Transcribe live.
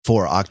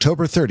For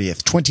October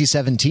 30th,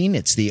 2017,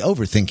 it's the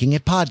Overthinking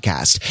It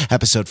podcast,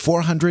 episode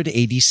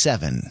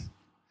 487.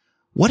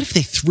 What if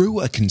they threw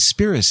a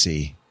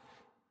conspiracy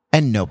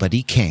and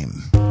nobody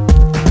came?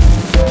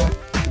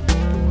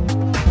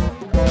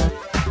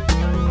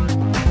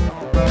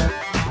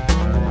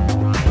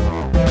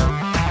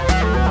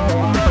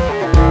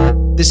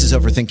 This is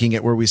Overthinking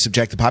It, where we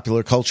subject the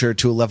popular culture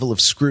to a level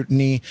of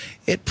scrutiny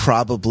it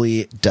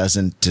probably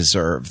doesn't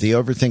deserve. The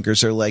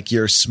Overthinkers are like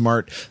your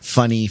smart,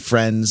 funny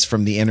friends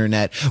from the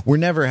internet. We're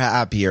never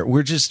happier.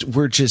 We're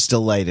just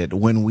delighted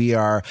when we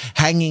are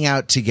hanging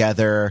out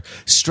together,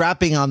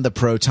 strapping on the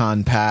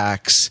proton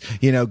packs,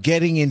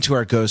 getting into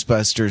our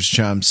Ghostbusters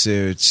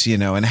jumpsuits,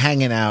 and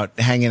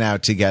hanging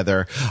out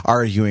together,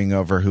 arguing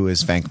over who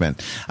is Venkman.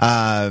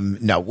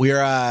 No,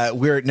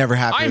 we're never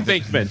happy. I'm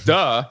Venkman,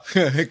 duh.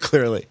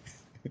 Clearly.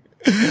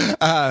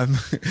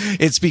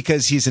 It's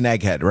because he's an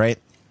egghead, right?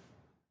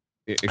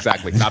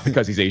 Exactly. Not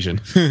because he's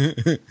Asian.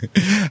 The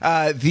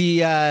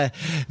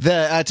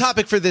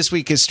topic for this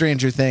week is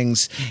Stranger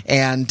Things,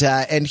 and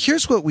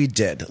here's what we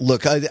did.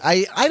 Look,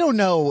 I don't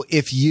know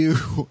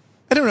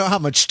I don't know how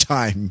much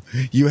time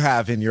you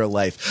have in your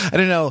life. I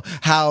don't know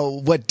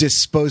what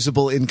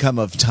disposable income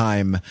of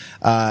time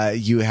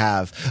you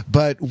have,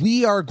 but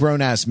we are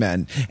grown-ass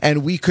men,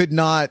 and we could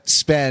not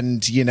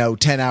spend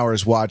 10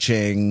 hours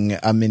watching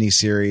a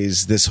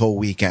miniseries this whole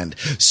weekend.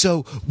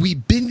 So we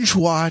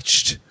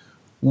binge-watched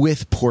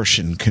with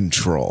portion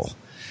control.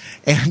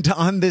 And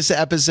on this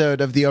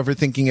episode of the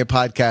Overthinking It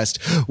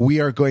podcast,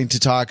 we are going to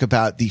talk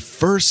about the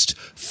first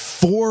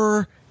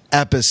 4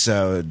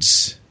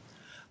 episodes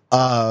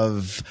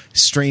of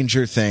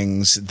Stranger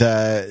Things,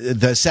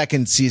 the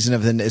second season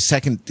of the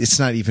second. It's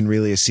not even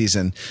really a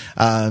season,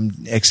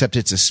 except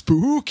it's a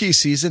spooky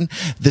season.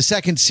 The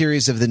second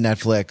series of the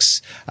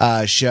Netflix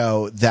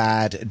show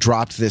that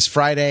dropped this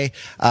Friday.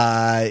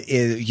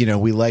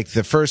 We like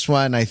the first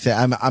one.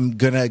 I'm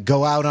gonna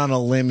go out on a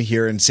limb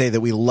here and say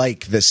that we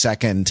like the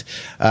second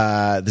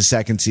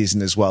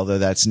season as well, though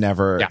that's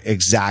never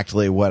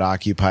exactly what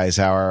occupies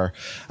our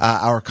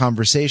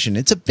conversation.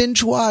 It's a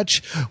binge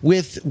watch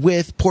with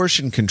portion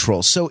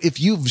control. So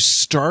if you've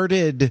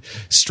started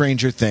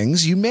Stranger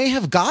Things, you may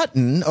have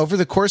gotten over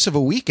the course of a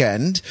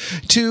weekend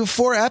to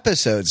 4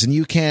 episodes, and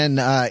you can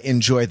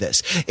enjoy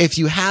this. If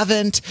you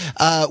haven't,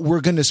 we're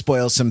going to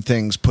spoil some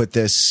things. Put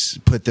this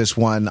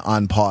one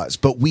on pause.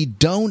 But we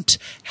don't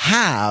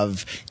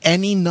have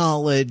any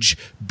knowledge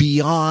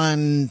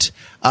beyond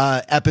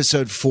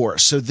episode 4.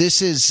 So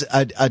this is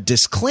a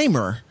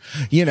disclaimer,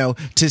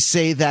 to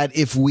say that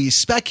if we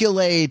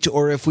speculate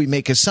or if we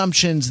make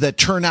assumptions that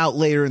turn out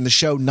later in the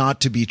show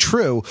not to be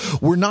true,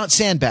 we're not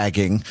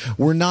sandbagging.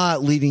 We're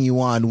not leading you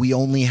on. We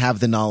only have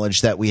the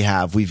knowledge that we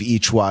have. We've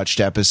each watched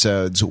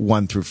episodes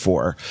 1 through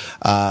 4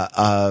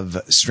 of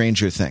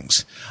Stranger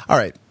Things. All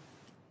right.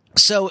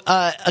 So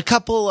a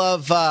couple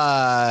of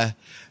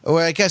well,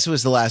 I guess it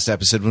was the last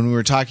episode when we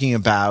were talking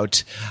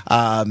about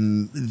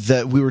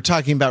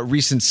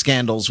recent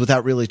scandals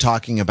without really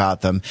talking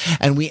about them,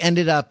 and we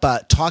ended up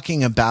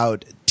talking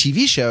about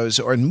TV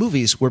shows or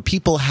movies where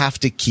people have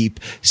to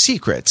keep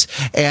secrets.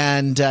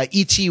 And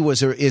E.T.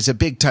 is a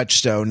big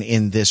touchstone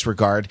in this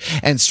regard,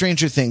 and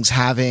Stranger Things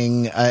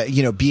having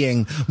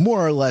being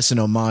more or less an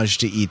homage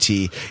to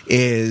E.T.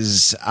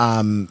 is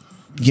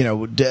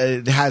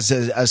has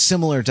a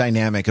similar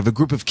dynamic of a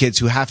group of kids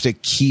who have to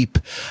keep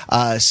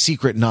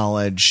secret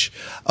knowledge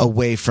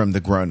away from the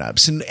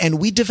grown-ups. And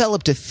we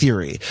developed a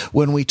theory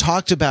when we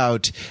talked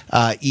about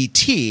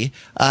E.T.,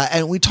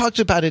 and we talked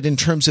about it in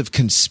terms of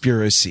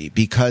conspiracy,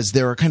 because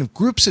there are kind of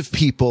groups of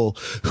people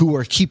who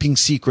are keeping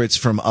secrets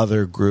from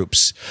other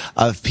groups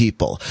of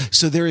people.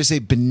 So there is a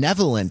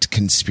benevolent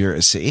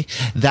conspiracy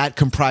that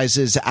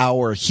comprises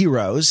our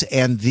heroes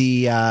and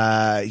the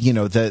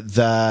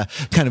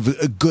kind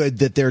of good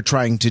that they're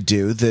trying to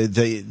do,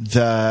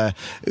 the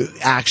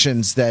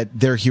actions that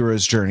their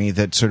hero's journey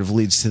that sort of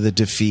leads to the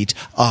defeat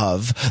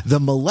of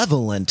the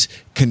malevolent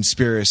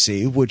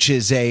conspiracy, which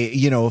is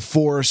a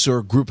force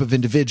or group of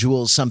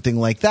individuals, something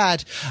like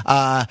that,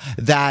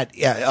 that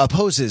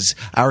opposes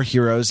our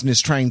heroes and is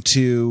trying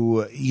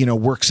to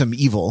work some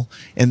evil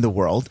in the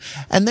world.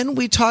 And then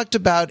we talked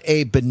about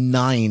a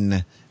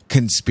benign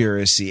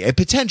conspiracy, a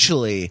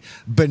potentially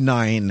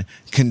benign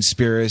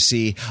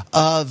conspiracy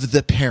of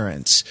the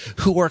parents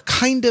who are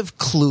kind of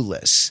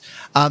clueless.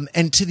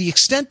 And to the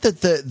extent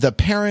that the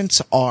parents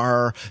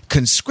are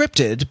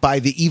conscripted by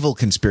the evil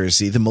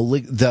conspiracy,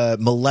 the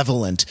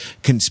malevolent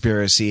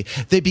conspiracy,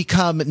 they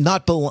become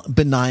not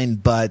benign,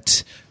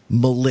 but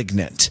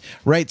malignant,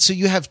 right? So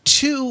you have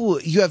two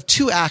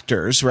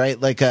actors, right?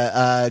 Like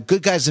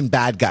good guys and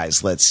bad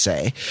guys, let's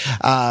say.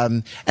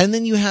 And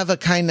then you have a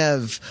kind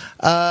of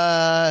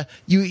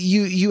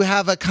you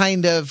have a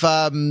kind of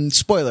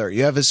spoiler.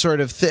 You have a sort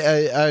of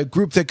a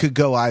group that could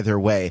go either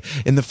way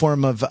in the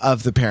form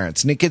of the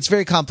parents. And it gets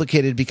very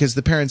complicated because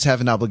the parents have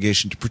an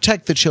obligation to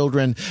protect the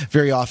children.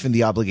 Very often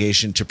the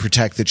obligation to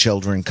protect the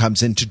children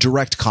comes into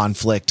direct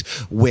conflict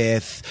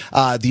with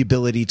the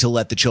ability to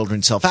let the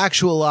children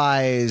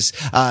self-actualize,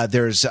 ways.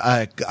 There's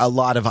a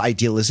lot of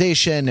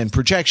idealization and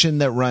projection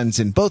that runs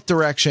in both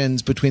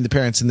directions between the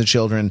parents and the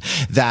children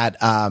that,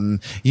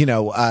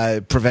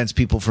 prevents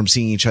people from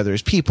seeing each other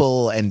as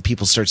people, and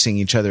people start seeing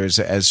each other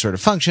as sort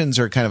of functions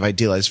or kind of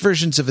idealized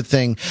versions of a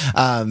thing.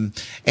 And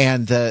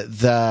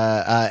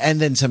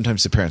then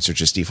sometimes the parents are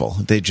just evil.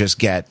 They just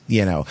get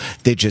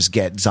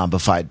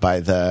zombified by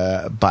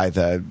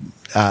the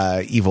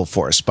evil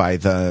force, by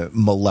the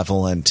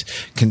malevolent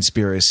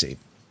conspiracy.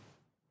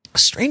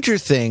 Stranger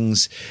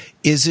Things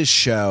is a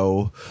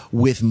show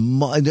with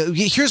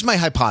here's my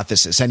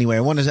hypothesis. Anyway,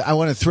 I want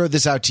to throw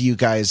this out to you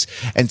guys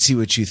and see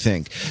what you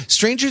think.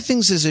 Stranger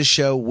Things is a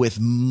show with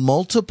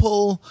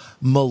multiple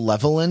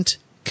malevolent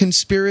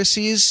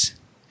conspiracies,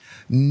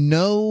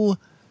 no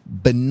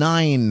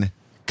benign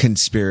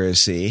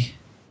conspiracy,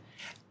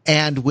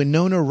 and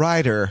Winona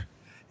Ryder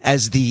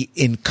as the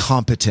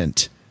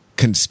incompetent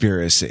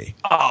conspiracy.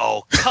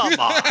 Oh, come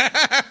on.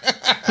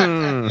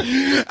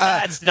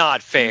 That's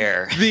not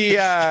fair. The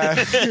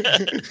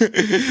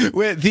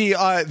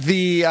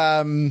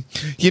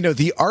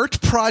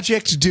art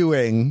project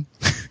doing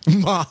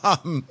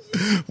mom,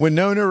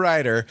 Winona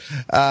Ryder,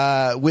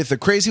 with a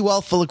crazy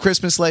wall full of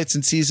Christmas lights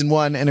in season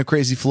 1 and a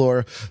crazy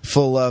floor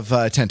full of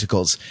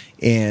tentacles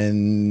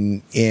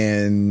in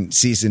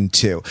season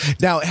 2.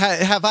 Now,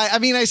 have I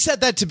mean, I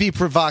said that to be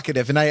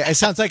provocative, and it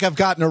sounds like I've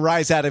gotten a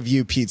rise out of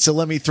you, Pete, so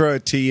let me throw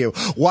it to you.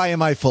 Why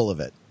am I full of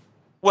it?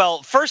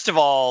 Well, first of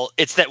all,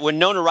 it's that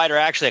Winona Ryder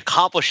actually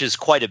accomplishes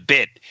quite a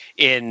bit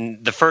in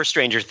the first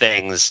Stranger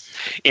Things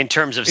in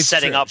terms of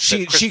setting up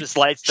the Christmas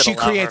lights. She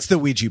creates the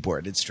Ouija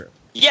board. It's true.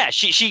 Yeah,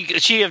 she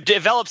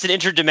develops an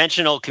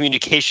interdimensional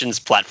communications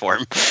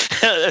platform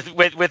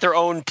with her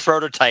own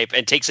prototype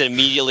and takes it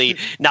immediately,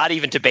 not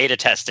even to beta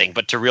testing,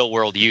 but to real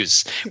world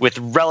use with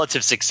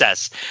relative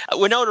success.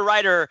 Winona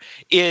Ryder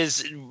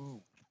is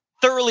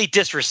thoroughly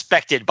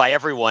disrespected by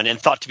everyone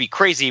and thought to be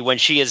crazy when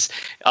she is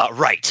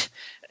right.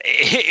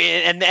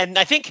 And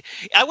I think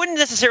I wouldn't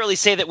necessarily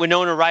say that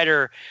Winona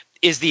Ryder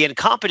is the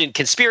incompetent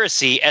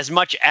conspiracy as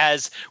much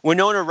as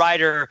Winona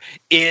Ryder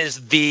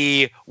is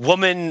the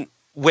woman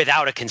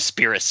without a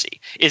conspiracy,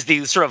 is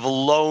the sort of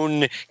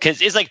lone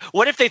is like,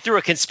 what if they threw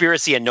a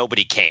conspiracy and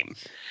nobody came?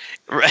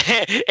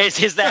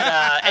 Is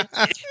that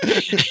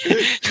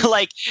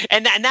like,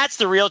 and that's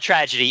the real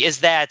tragedy,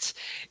 is that,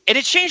 and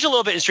it's changed a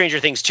little bit in Stranger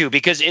Things 2,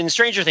 because in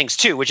Stranger Things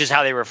 2, which is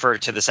how they refer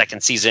to the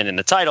second season in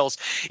the titles,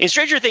 in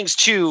Stranger Things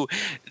 2,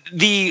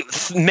 the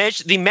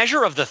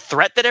measure of the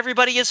threat that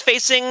everybody is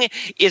facing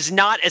is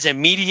not as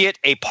immediate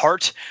a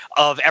part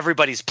of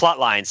everybody's plot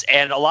lines.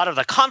 And a lot of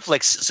the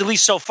conflicts, at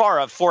least so far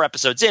of 4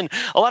 episodes in,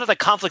 a lot of the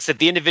conflicts that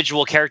the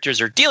individual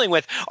characters are dealing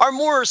with are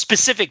more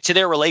specific to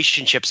their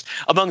relationships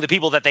among the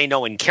people that they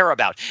know and care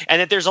about.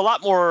 And that there's a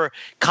lot more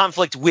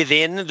conflict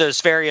within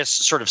those various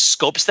sort of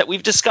scopes that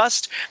we've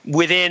discussed.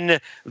 Within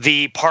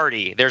the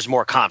party, there's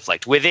more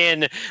conflict.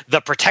 Within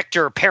the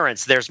protector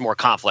parents, there's more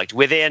conflict.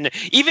 Within,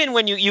 even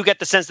when you get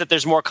the sense that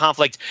there's more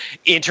conflict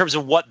in terms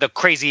of what the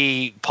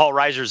crazy Paul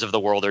Reisers of the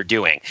world are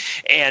doing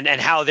and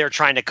how they're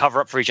trying to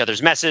cover up for each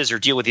other's messes or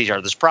deal with each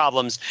other's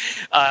problems.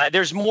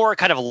 There's more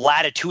kind of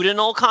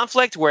latitudinal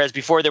conflict, whereas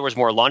before there was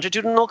more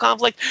longitudinal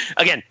conflict.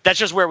 Again, that's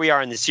just where we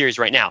are in the series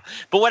right now.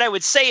 But what I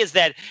would say is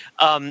that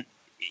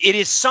it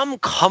is some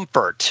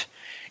comfort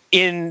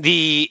in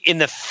the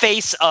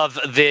face of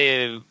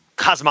the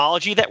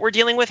cosmology that we're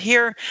dealing with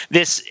here,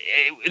 this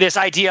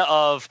idea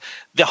of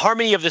the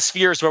harmony of the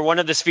spheres, where one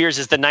of the spheres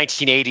is the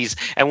 1980s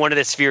and one of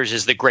the spheres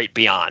is the great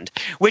beyond,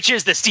 which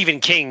is the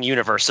Stephen King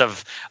universe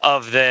of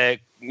the,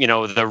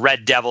 the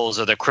Red Devils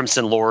or the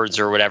Crimson Lords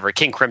or whatever,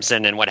 King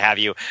Crimson and what have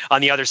you,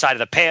 on the other side of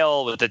the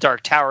pale with the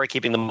Dark Tower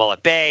keeping them all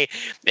at bay,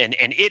 and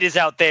it is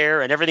out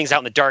there and everything's out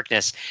in the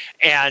darkness,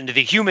 and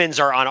the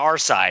humans are on our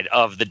side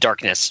of the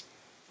darkness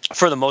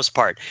for the most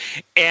part.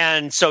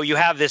 And so you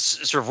have this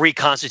sort of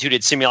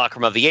reconstituted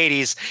simulacrum of the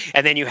 80s,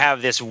 and then you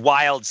have this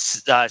wild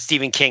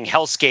Stephen King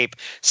hellscape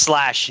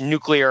 /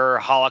 nuclear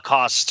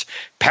holocaust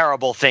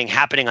parable thing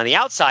happening on the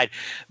outside.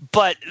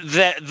 But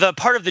the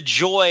part of the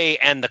joy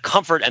and the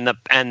comfort and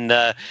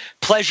the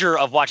pleasure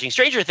of watching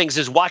Stranger Things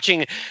is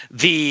watching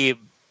the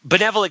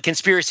benevolent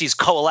conspiracies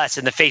coalesce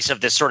in the face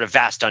of this sort of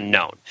vast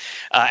unknown.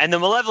 And the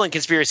malevolent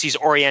conspiracies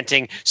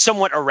orienting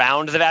somewhat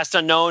around the vast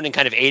unknown and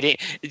kind of aiding,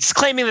 it's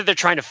claiming that they're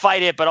trying to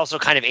fight it, but also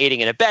kind of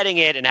aiding and abetting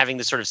it and having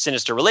this sort of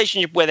sinister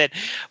relationship with it.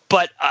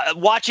 But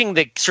watching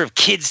the sort of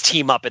kids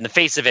team up in the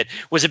face of it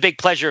was a big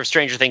pleasure of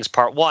Stranger Things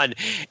Part 1.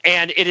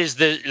 And it is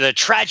the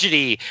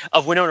tragedy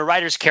of Winona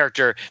Ryder's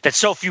character that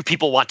so few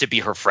people want to be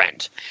her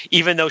friend,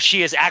 even though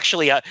she is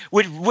actually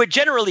would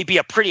generally be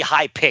a pretty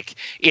high pick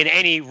in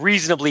any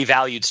reasonably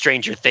valued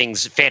Stranger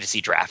Things fantasy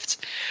drafts.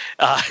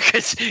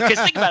 Because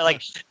think about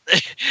it,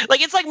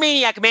 like it's like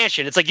Maniac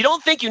Mansion. It's like you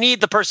don't think you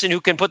need the person who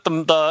can put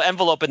the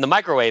envelope in the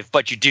microwave,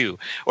 but you do,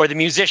 or the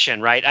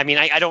musician, right? I mean,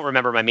 I don't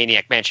remember my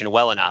Maniac Mansion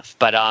well enough,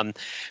 but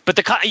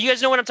you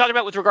guys know what I'm talking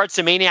about with regards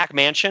to Maniac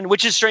Mansion,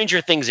 which is Stranger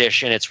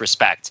Things-ish in its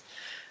respect.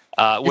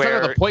 You're talking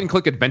about the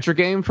point-and-click adventure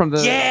game from the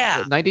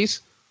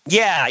 90s?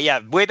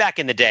 Yeah, way back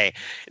in the day.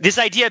 This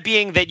idea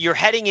being that you're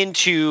heading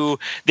into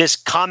this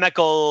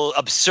comical,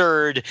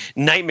 absurd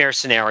nightmare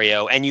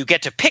scenario, and you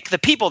get to pick the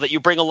people that you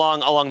bring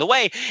along the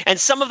way,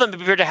 and some of them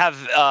appear to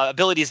have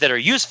abilities that are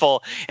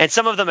useful, and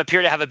some of them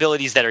appear to have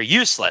abilities that are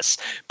useless.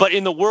 But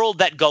in the world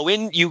that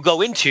you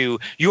go into,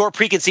 your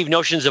preconceived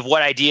notions of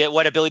what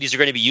abilities are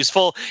going to be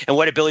useful and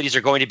what abilities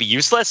are going to be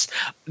useless,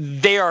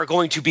 they are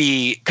going to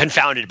be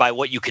confounded by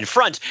what you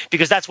confront,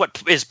 because that's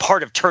what is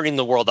part of turning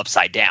the world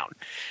upside down.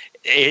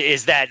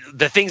 Is that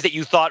the things that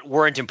you thought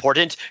weren't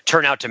important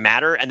turn out to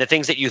matter, and the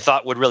things that you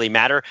thought would really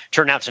matter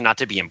turn out to not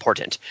to be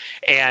important.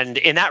 And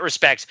in that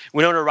respect,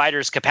 Winona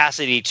Ryder's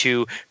capacity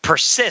to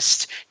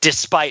persist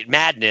despite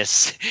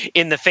madness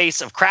in the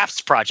face of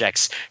crafts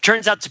projects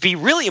turns out to be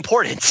really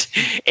important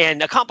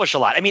and accomplish a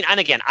lot. I mean, and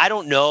again, I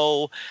don't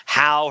know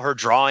how her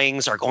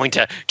drawings are going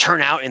to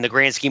turn out in the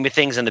grand scheme of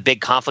things and the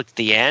big conflict at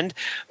the end,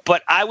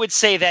 but I would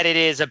say that it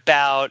is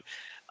about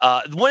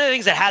one of the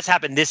things that has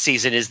happened this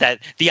season is that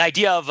the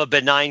idea of a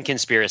benign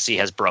conspiracy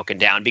has broken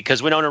down,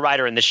 because Winona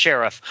Ryder and the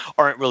sheriff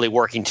aren't really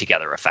working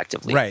together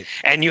effectively. Right.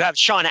 And you have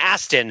Sean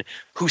Astin,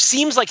 who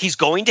seems like he's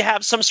going to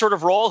have some sort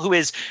of role, who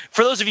is,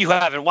 for those of you who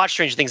haven't watched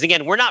Stranger Things,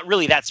 again, we're not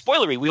really that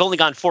spoilery. We've only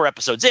gone 4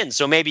 episodes in,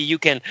 so maybe you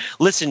can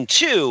listen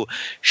to.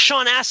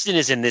 Sean Astin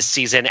is in this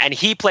season, and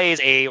he plays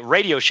a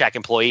Radio Shack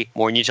employee,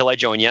 Mourn You Till I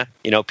Join Ya,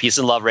 peace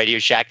and love, Radio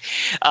Shack,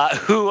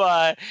 who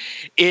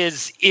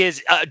is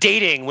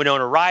dating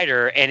Winona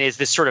Ryder and is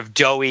this sort of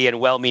doughy and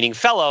well-meaning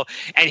fellow.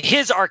 And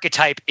his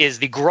archetype is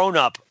the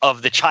grown-up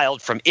of the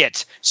child from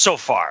It so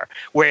far,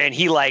 wherein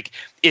he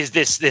is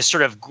this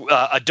sort of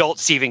adult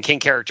Stephen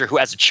King character who,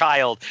 as a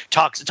child,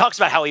 talks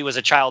about how he was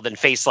a child and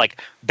faced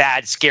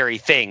bad, scary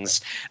things,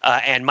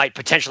 and might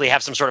potentially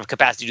have some sort of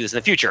capacity to do this in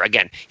the future.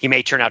 Again, he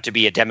may turn out to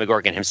be a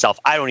Demogorgon himself.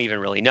 I don't even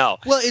really know.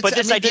 Well, but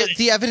this idea,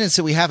 the evidence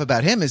that we have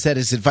about him is that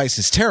his advice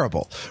is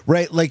terrible,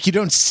 right? You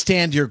don't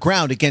stand your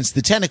ground against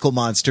the tentacle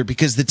monster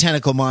because the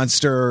tentacle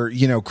monster,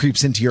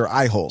 creeps into your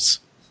eye holes.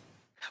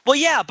 Well,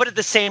 yeah, but at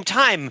the same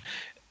time,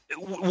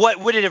 what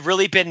would it have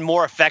really been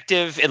more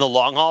effective in the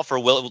long haul for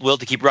Will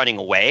to keep running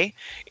away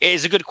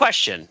is a good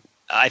question,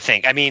 I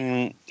think. I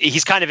mean,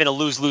 he's kind of in a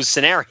lose-lose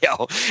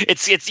scenario.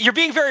 It's you're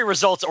being very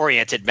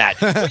results-oriented, Matt.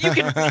 What you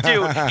can really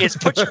do is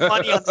put your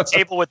money on the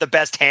table with the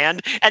best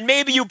hand, and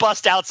maybe you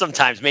bust out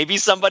sometimes. Maybe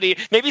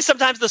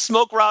sometimes the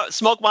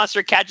smoke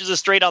monster catches us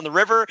straight on the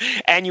river,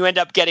 and you end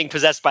up getting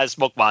possessed by the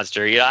smoke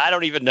monster. I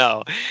don't even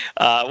know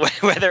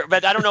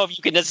but I don't know if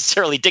you can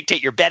necessarily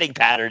dictate your betting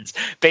patterns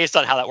based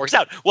on how that works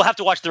out. We'll have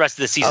to watch the rest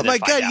of the season. Oh my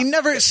God!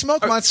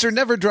 Monster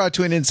never draw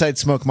to an inside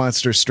smoke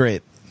monster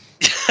straight.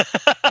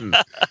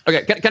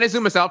 Okay, can I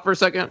zoom us out for a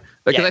second?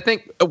 Because I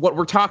think what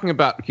we're talking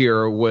about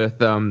here with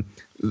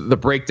the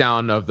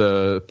breakdown of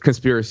the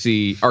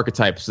conspiracy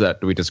archetypes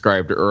that we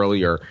described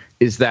earlier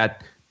is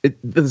that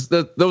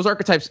those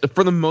archetypes,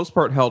 for the most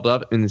part, held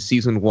up in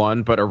season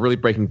 1, but are really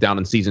breaking down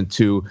in season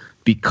 2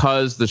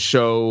 because the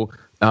show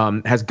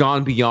has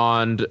gone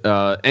beyond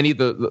any of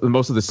the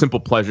most of the simpler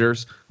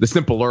pleasures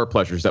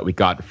that we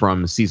got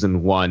from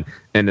season 1,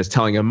 and is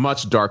telling a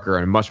much darker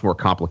and much more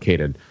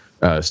complicated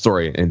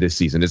story in this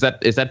season. Is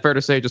that fair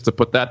to say, just to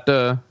put that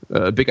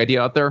big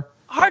idea out there?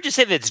 Hard to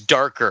say that it's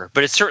darker,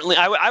 but it's certainly,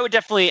 I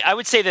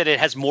would say that it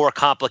has more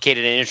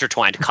complicated and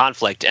intertwined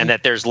conflict, and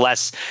that there's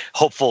less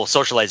hopeful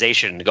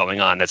socialization going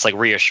on that's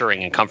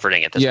reassuring and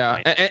comforting at this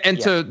point. And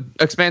to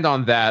expand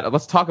on that,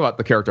 let's talk about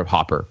the character of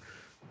Hopper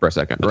for a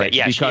second, right?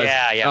 Yeah, because,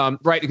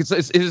 right, because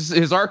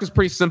his arc is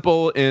pretty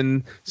simple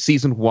in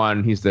season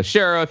 1. He's the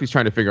sheriff. He's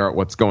trying to figure out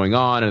what's going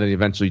on, and then he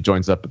eventually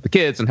joins up with the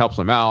kids and helps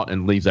them out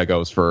and leaves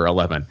Eggos for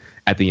 11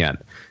 at the end.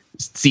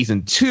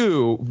 Season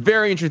 2,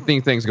 very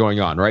interesting things going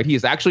on, right? He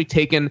has actually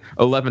taken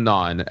 11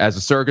 on as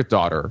a surrogate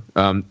daughter,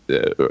 in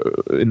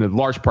the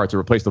large part to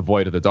replace the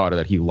void of the daughter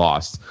that he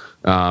lost,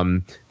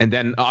 and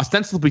then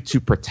ostensibly to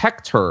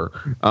protect her,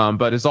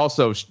 but is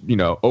also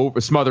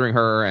smothering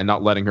her and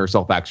not letting her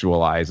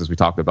self-actualize, as we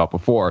talked about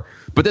before.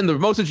 But then the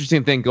most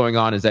interesting thing going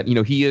on is that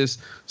he is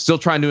still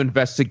trying to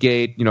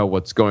investigate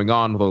what's going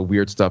on, with all the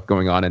weird stuff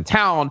going on in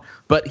town,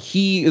 but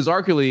he is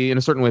arguably in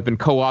a certain way been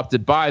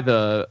co-opted by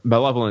the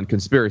malevolent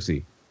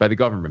conspiracy, by the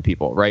government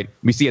people, right?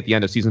 We see at the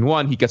end of season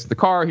 1, he gets in the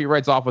car, he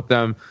rides off with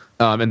them,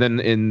 and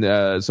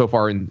then so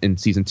far in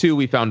season 2,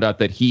 we found out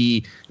that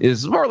he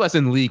is more or less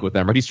in league with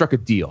them, right? He struck a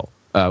deal,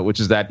 which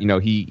is that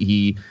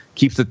he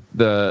keeps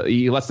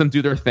he lets them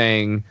do their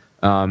thing,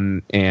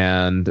 and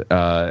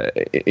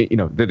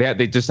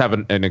they just have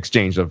an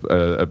exchange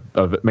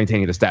of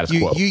maintaining the status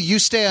quo. You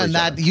stay on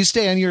that. You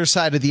stay on your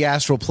side of the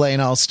astral plane.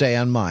 I'll stay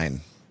on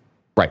mine.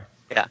 Right.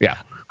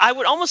 Yeah. I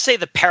would almost say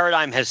the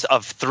paradigm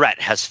of threat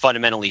has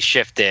fundamentally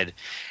shifted,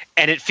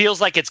 and it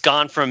feels like it's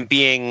gone from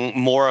being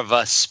more of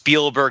a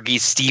Spielberg-y,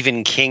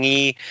 Stephen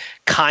King-y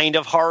kind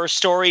of horror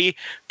story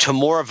to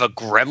more of a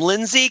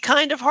Gremlins-y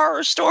kind of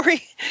horror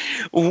story,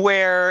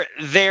 where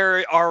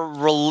there are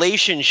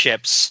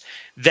relationships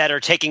that are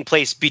taking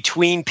place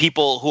between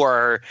people who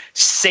are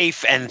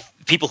safe and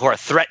people who are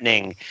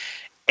threatening.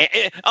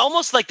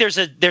 almost like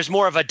there's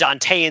more of a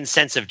Dantean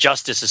sense of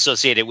justice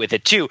associated with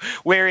it too,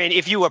 wherein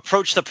if you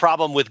approach the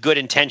problem with good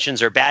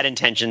intentions or bad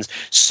intentions,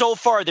 so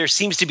far there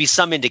seems to be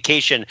some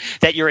indication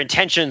that your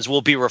intentions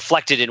will be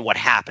reflected in what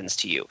happens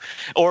to you,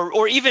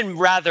 or even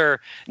rather,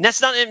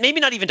 that's not maybe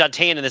not even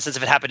Dantean in the sense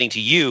of it happening to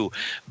you,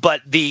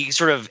 but the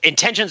sort of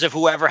intentions of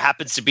whoever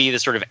happens to be the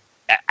sort of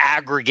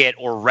aggregate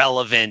or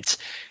relevant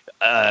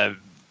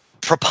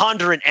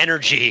preponderant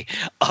energy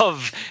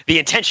of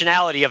the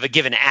intentionality of a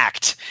given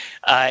act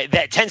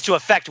that tends to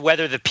affect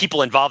whether the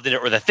people involved in it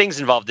or the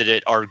things involved in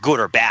it are good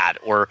or bad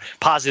or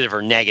positive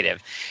or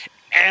negative.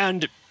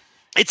 And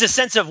it's a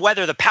sense of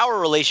whether the power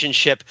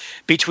relationship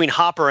between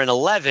Hopper and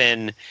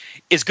Eleven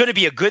is going to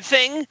be a good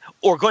thing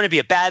or going to be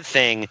a bad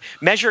thing,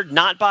 measured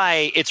not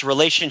by its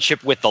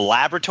relationship with the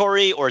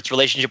laboratory or its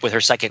relationship with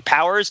her psychic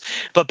powers,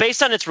 but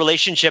based on its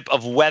relationship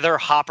of whether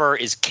Hopper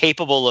is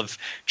capable of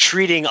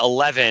treating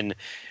Eleven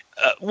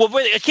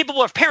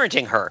capable of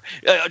parenting her,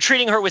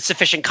 treating her with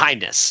sufficient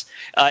kindness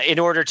in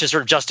order to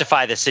sort of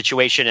justify the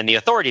situation and the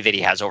authority that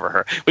he has over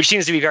her, which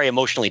seems to be very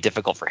emotionally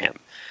difficult for him.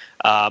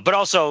 But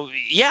also,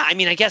 yeah, I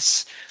mean, I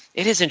guess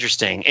it is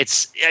interesting.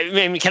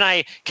 Can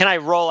I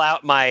roll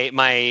out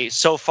my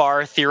so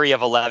far theory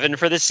of 11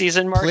 for this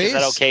season, Mark? Please. Is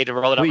that okay to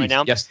roll it out right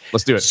now? Yes,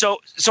 let's do it. So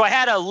I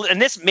had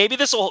and maybe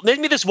this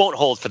won't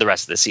hold for the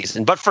rest of the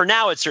season, but for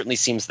now it certainly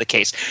seems the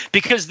case,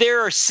 because there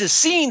are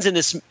scenes in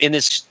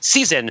this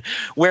season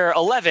where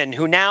 11,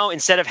 who now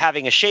instead of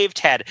having a shaved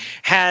head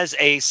has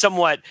a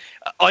somewhat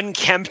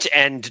unkempt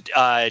and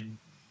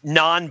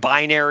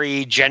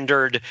non-binary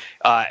gendered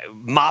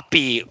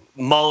moppy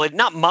mullet,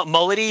 not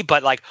mullety,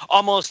 but like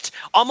almost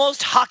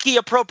hockey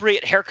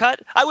appropriate haircut.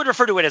 I would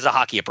refer to it as a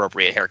hockey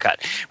appropriate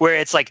haircut, where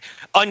it's like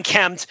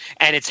unkempt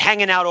and it's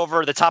hanging out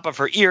over the top of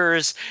her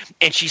ears,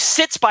 and she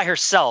sits by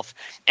herself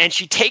and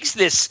she takes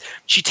this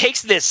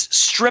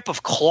strip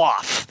of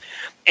cloth.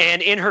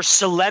 And in her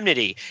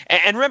solemnity,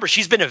 and remember,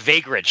 she's been a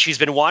vagrant. She's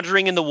been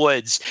wandering in the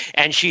woods,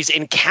 and she's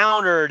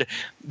encountered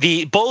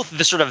both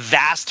the sort of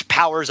vast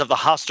powers of the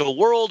hostile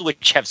world,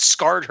 which have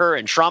scarred her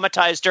and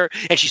traumatized her,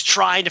 and she's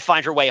trying to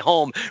find her way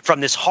home from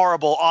this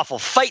horrible, awful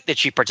fight that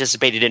she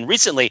participated in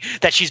recently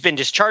that she's been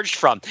discharged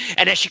from.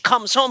 And as she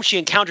comes home, she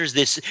encounters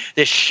this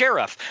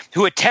sheriff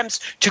who attempts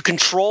to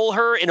control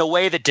her in a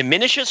way that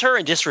diminishes her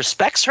and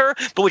disrespects her,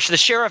 but which the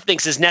sheriff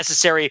thinks is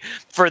necessary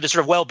for the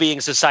sort of well-being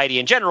of society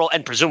in general,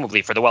 and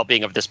presumably for the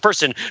well-being of this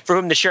person, for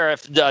whom the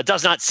sheriff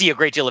does not see a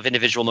great deal of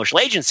individual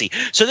emotional agency.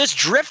 So this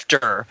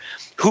drifter,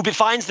 who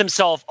finds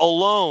themselves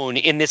alone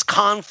in this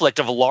conflict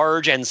of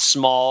large and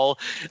small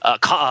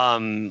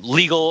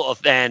legal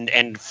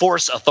and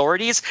force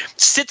authorities,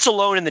 sits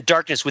alone in the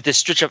darkness with this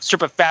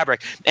strip of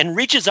fabric and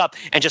reaches up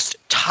and just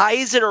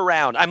ties it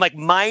around. I'm like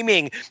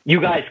miming. You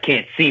guys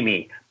can't see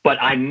me, but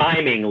I'm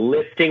miming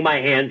lifting my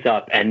hands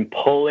up and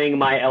pulling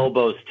my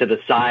elbows to the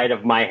side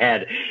of my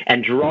head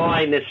and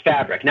drawing this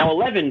fabric. Now,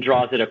 11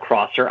 draws it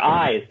across her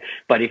eyes,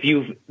 but if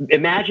you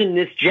imagine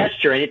this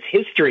gesture and its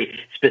history,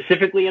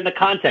 specifically in the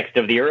context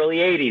of the early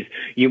 80s,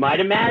 you might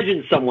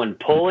imagine someone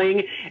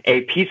pulling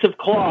a piece of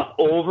cloth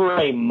over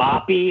a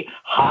moppy,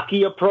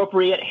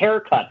 hockey-appropriate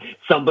haircut,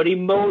 somebody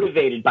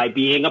motivated by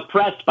being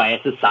oppressed by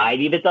a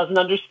society that doesn't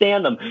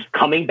understand them,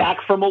 coming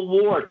back from a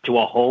war to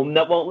a home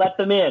that won't let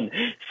them in,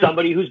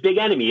 somebody whose big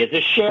enemy is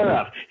a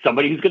sheriff,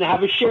 somebody who's going to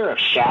have a sheriff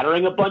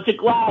shattering a bunch of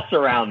glass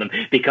around them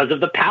because of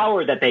the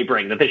power that they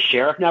bring that the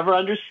sheriff never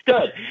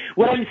understood.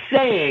 What I'm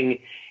saying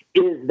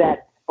is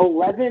that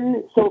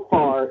 11 so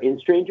far in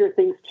Stranger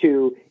Things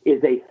 2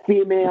 is a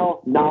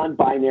female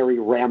non-binary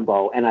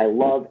Rambo, and I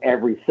love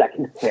every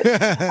second of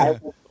it.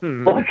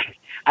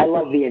 I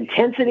love the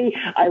intensity.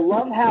 I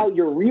love how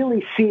you're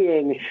really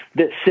seeing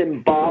the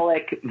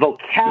symbolic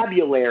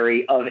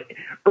vocabulary of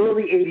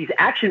early 80s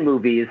action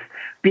movies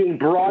being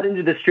brought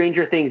into the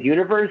Stranger Things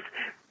universe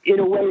in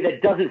a way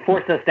that doesn't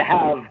force us to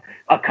have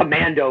a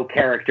commando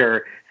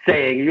character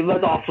saying, you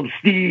let off some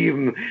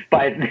steam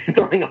by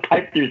throwing a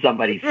pipe through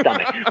somebody's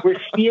stomach. We're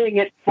seeing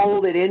it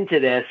folded into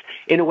this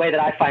in a way that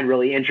I find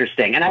really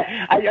interesting. And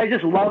I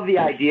just love the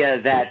idea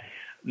that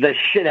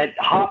that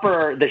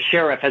Hopper, the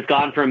sheriff, has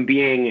gone from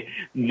being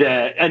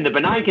the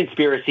benign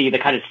conspiracy, the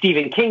kind of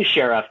Stephen King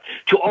sheriff,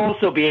 to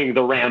also being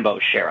the Rambo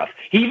sheriff.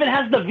 He even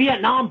has the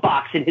Vietnam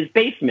box in his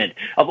basement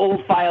of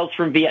old files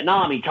from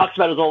Vietnam. He talks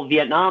about his old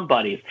Vietnam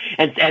buddies,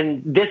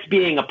 and this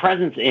being a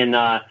presence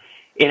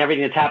in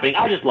everything that's happening.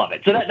 I just love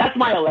it. So that's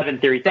my 11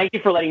 theory. Thank you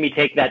for letting me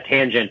take that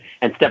tangent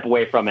and step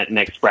away from it and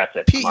express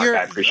it. Pete, Mark,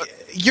 I appreciate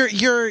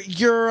it.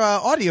 Your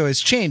audio has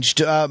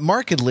changed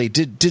markedly.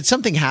 Did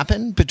something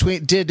happen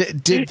between? Did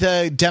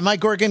the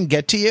Demigorgon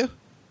get to you?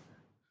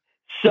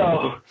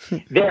 So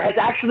there has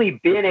actually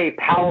been a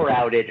power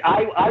outage.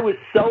 I was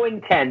so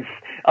intense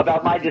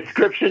about my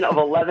description of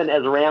 11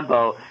 as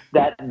Rambo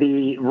that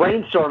the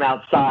rainstorm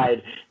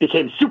outside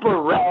became super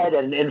red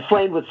and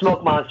inflamed with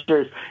smoke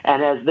monsters,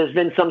 and as there's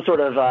been some sort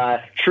of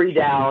tree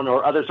down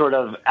or other sort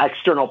of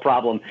external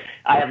problem,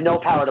 I have no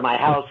power to my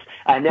house.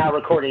 I'm now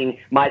recording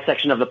my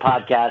section of the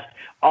podcast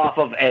off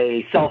of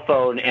a cell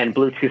phone and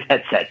Bluetooth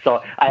headset.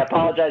 So I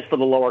apologize for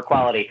the lower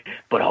quality,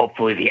 but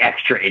hopefully the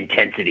extra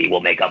intensity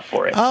will make up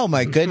for it. Oh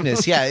my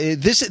goodness. Yeah.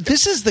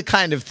 This is the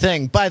kind of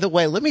thing, by the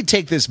way, let me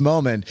take this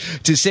moment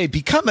to say,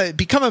 become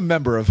a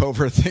member of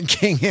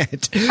Overthinking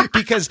It,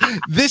 because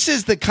this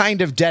is the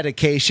kind of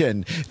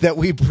dedication that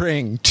we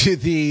bring to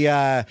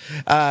the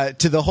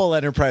whole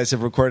enterprise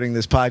of recording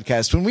this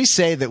podcast. When we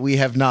say that we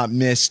have not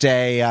missed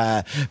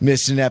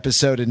an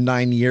episode in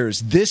 9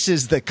 years, this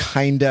is the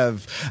kind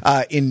of,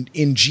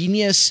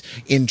 ingenious,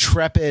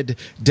 intrepid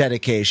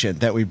dedication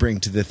that we bring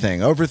to the thing.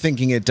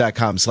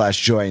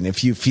 Overthinkingit.com/join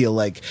if you feel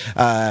like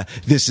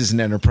this is an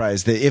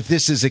enterprise, that if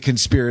this is a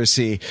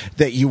conspiracy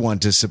that you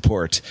want to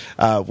support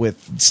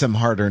with some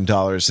hard-earned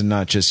dollars and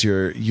not just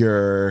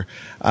your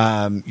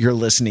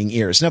listening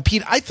ears. Now,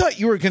 Pete, I thought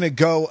you were going to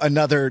go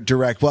another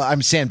direct. Well,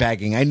 I'm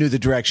sandbagging. I knew the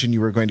direction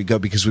you were going to go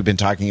because we've been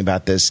talking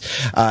about this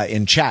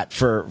in chat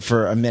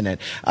for a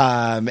minute,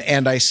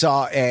 and I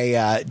saw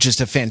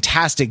just a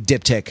fantastic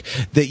diptych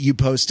that you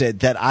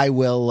posted that I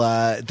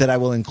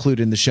will include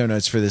in the show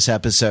notes for this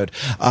episode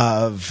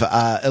of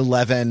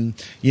 11,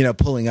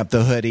 pulling up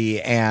the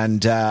hoodie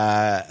and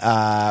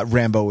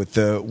Rambo with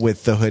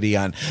the hoodie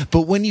on.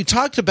 But when you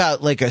talked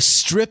about like a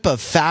strip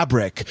of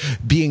fabric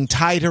being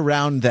tied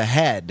around the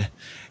head,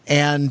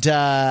 and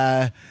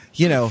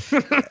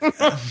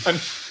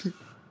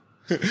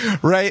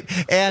right,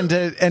 and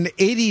an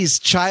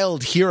 80s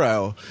child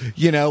hero,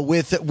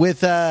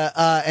 with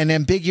an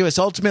ambiguous,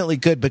 ultimately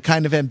good, but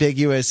kind of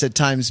ambiguous at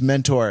times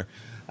mentor.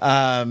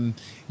 I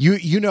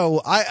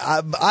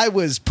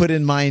was put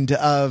in mind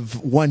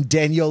of one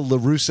Daniel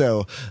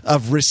LaRusso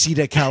of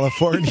Reseda,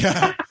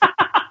 California.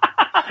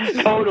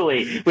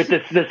 Totally, with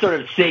this sort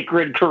of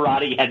sacred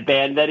karate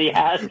headband that he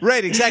has.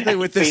 Right, exactly,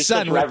 with the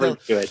sun,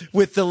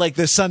 with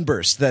the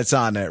sunburst that's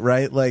on it,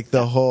 right? Like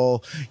the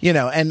whole,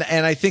 and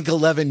I think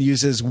 11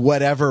 uses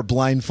whatever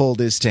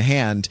blindfold is to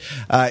hand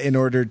in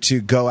order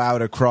to go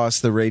out across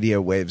the radio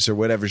waves or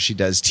whatever she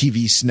does,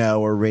 TV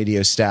snow or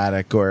radio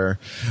static or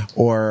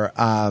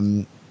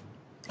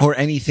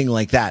anything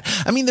like that.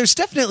 I mean, there's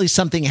definitely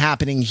something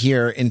happening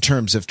here in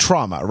terms of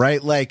trauma,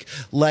 right? Like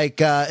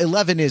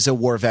 11 is a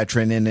war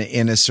veteran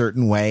in a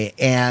certain way,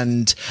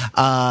 and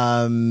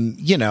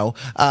the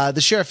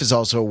sheriff is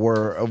also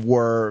a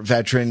war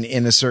veteran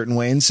in a certain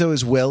way, and so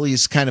is Will.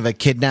 He's kind of a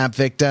kidnap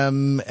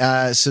victim,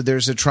 so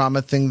there's a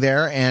trauma thing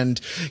there, and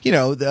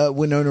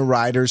Winona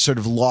Ryder sort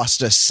of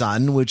lost a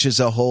son, which is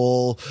a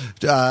whole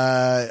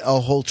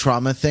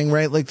trauma thing,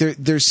 right? Like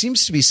there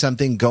seems to be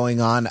something going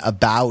on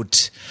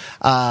about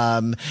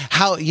how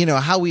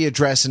we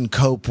address and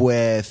cope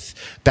with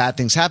bad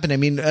things happen. I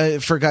mean,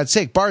 for God's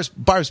sake,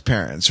 Barb's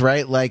parents,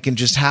 right? Like, and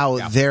just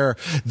how their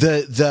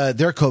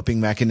coping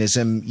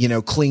mechanism,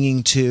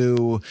 clinging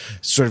to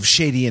sort of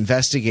shady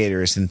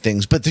investigators and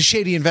things. But the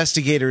shady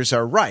investigators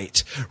are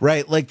right?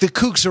 Like the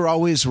kooks are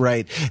always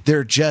right.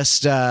 They're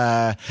just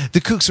They're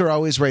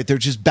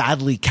just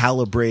badly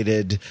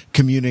calibrated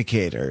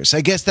communicators.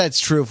 I guess that's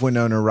true of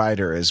Winona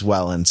Ryder as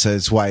well, and so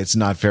it's why it's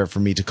not fair for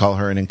me to call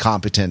her an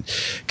incompetent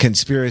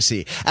conspiracy.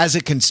 As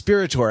a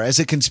conspirator, as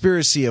a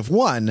conspiracy of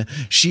one,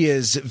 she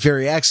is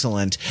very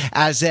excellent.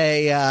 As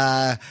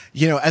a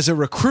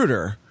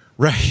recruiter,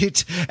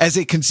 right? As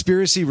a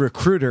conspiracy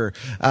recruiter,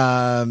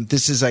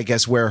 this is, I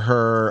guess, where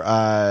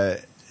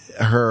her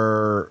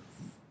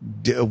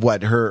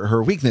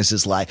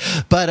weaknesses lie,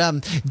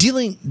 but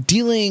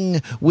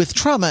dealing with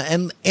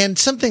trauma and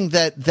something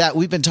that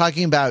we've been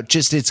talking about,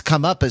 just it's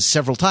come up as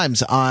several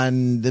times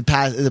on the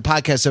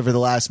podcast over the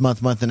last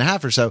month and a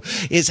half or so,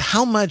 is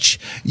how much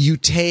you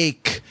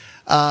take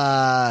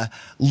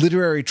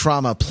literary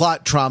trauma,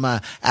 plot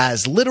trauma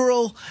as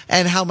literal,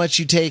 and how much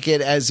you take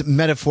it as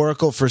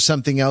metaphorical for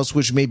something else,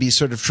 which may be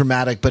sort of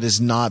traumatic, but is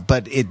not,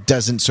 but it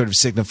doesn't sort of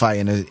signify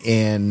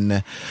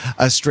in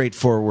a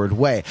straightforward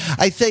way.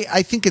 I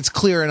think it's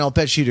clear, and I'll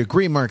bet you'd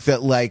agree, Mark,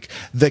 that like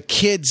the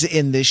kids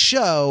in this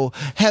show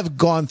have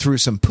gone through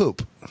some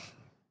poop.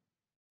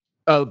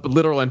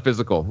 Literal and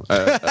physical,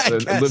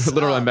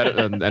 literal and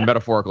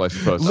metaphorical, I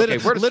suppose.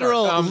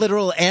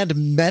 Literal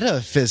and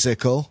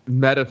metaphysical.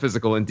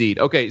 Metaphysical, indeed.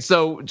 Okay,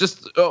 so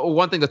just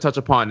one thing to touch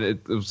upon,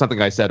 it was something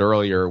I said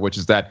earlier, which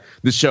is that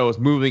this show is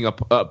moving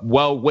up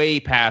way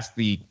past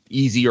the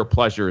easier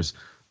pleasures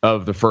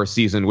of the first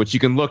season, which you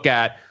can look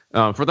at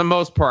for the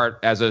most part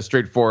as a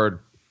straightforward,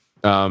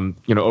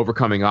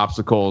 overcoming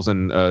obstacles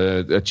and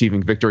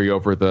achieving victory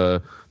over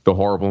the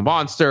horrible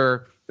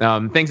monster.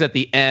 Things at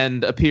the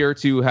end appear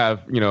to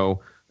have, gotten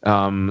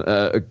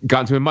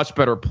to a much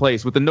better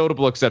place, with the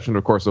notable exception,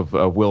 of course, of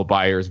Will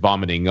Byers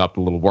vomiting up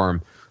the little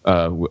worm,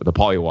 the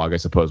Pollywog, I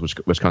suppose,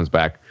 which comes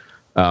back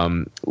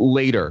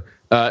later.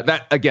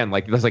 That again,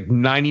 that's like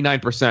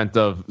 99%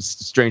 of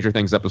Stranger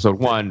Things episode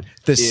 1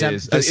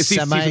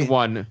 season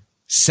 1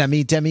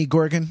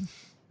 semi-Demigorgon.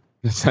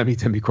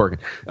 Demi Corgan.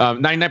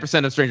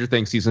 99% of Stranger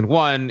Things season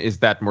 1 is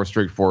that more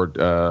straightforward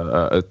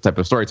type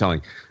of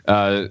storytelling.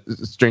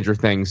 Stranger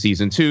Things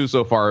season 2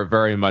 so far,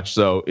 very much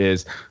so,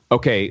 is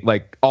okay.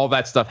 Like all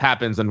that stuff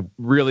happens, and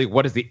really,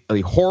 what is the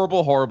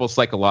horrible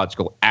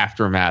psychological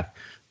aftermath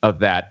of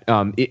that?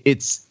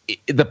 It's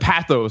the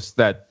pathos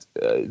that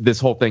this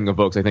whole thing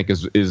evokes. I think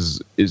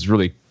is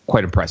really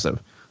quite impressive.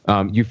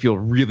 You feel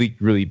really,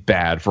 really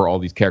bad for all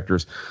these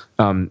characters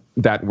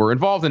that were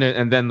involved in it,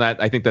 and then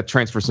I think that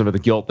transfers some of the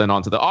guilt then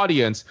onto the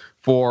audience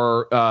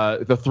for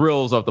the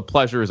thrills of the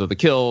pleasures of the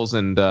kills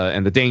and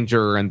the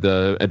danger and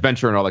the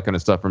adventure and all that kind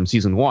of stuff from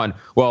season 1.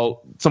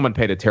 Well, someone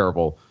paid a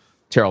terrible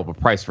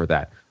price for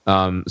that.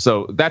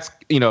 So that's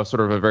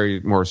sort of a very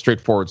more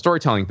straightforward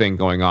storytelling thing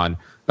going on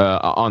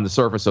the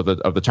surface of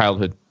the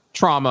childhood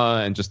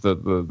trauma and just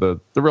the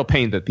real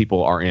pain that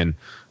people are in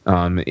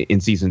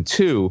season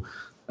 2.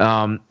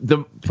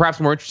 The perhaps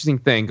more interesting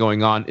thing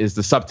going on is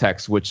the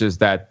subtext, which is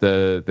that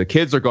the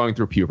kids are going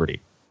through puberty,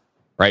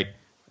 right?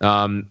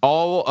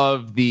 All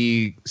of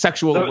the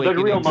sexual the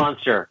real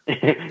monster,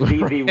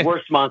 the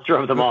worst monster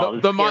of them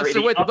all. The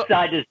monster with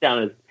upside is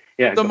down.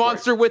 The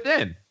monster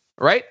within,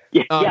 right?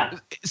 Yeah.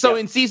 So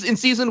in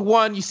season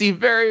 1, you see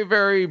very,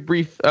 very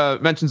brief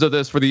mentions of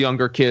this for the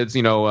younger kids.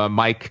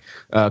 Mike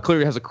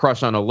clearly has a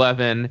crush on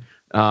 11.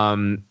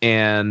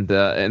 And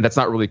that's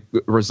not really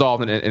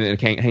resolved, and it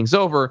hangs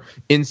over.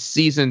 In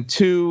season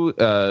 2,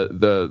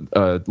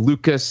 the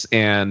Lucas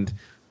and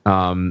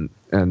I'm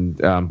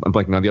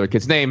blanking on the other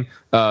kid's name.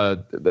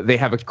 They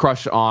have a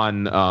crush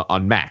on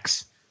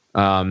Max,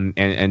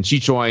 and she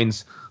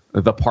joins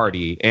the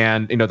party,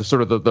 and the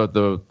sort of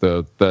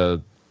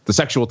the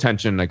sexual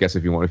tension, I guess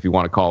if you want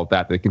to call it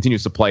that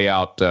continues to play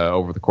out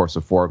over the course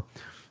of 4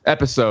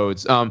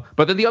 episodes.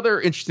 But then the other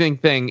interesting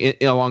thing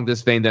along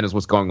this vein then is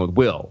what's going on with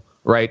Will.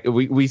 Right,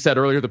 we said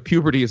earlier the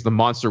puberty is the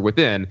monster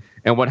within,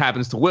 and what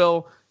happens to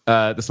Will?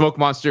 The smoke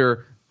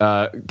monster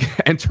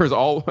invades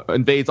all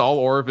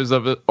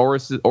orifices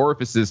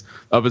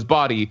of his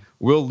body.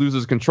 Will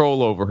loses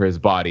control over his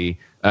body.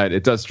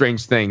 It does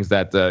strange things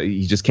that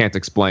he just can't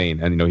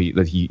explain, and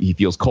he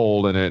feels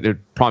cold, and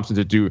it prompts him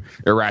to do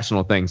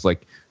irrational things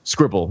like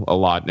scribble a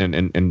lot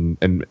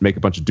and make a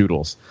bunch of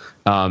doodles.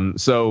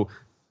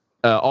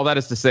 All that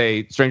is to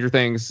say, Stranger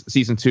Things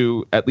season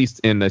 2, at least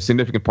in a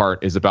significant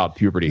part, is about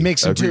puberty. Agree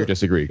or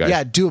disagree, guys?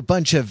 Yeah, do a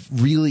bunch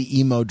of really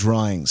emo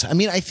drawings. I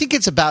mean, I think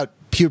it's about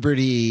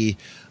puberty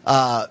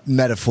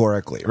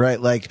metaphorically, right?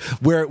 Like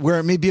where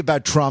it may be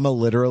about trauma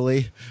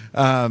literally,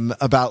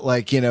 about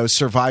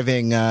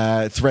surviving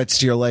threats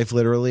to your life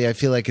literally. I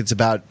feel like it's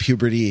about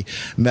puberty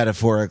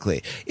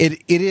metaphorically.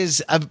 It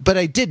is, but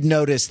I did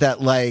notice that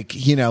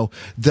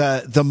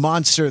the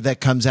monster that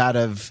comes out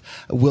of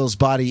Will's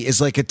body is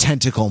like a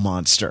tentacle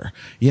monster.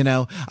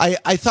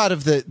 I thought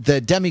of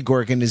the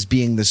Demogorgon as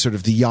being the sort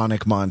of the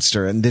yonic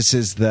monster, and this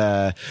is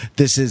the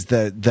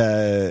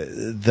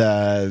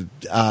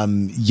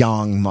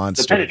yang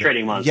monster. The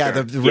penetrating monster.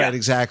 Yeah, right,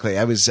 exactly.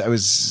 I was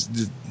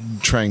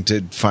trying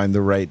to find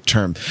the right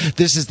term.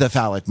 This is the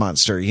phallic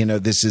monster.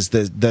 This is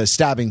the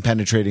stabbing,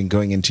 penetrating,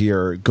 going into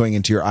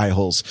your eye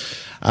holes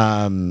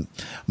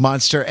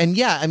monster. And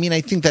yeah, I mean, I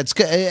think that's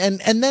good.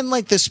 And then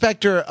the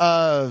specter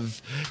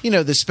of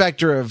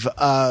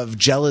of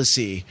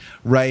jealousy,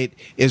 right,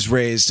 is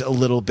raised a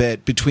little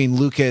bit between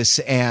Lucas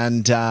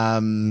and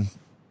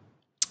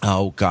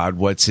oh God,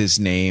 what's his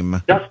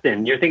name?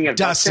 Dustin. You're thinking of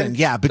Dustin?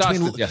 Yeah,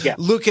 between Dustin, yeah.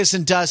 Lucas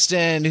and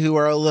Dustin, who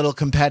are a little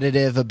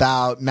competitive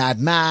about Mad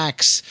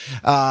Max,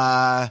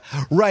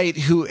 right?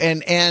 Who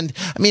and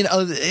I mean,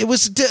 it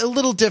was a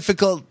little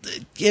difficult.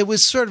 It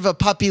was sort of a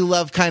puppy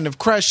love kind of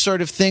crush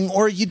sort of thing,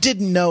 or you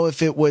didn't know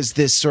if it was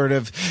this sort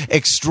of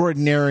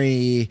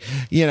extraordinary,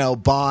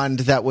 bond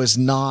that was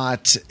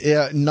not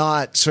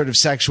sort of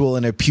sexual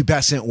in a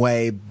pubescent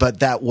way,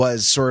 but that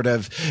was sort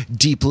of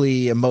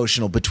deeply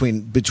emotional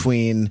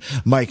between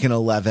Mike and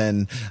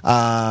 11,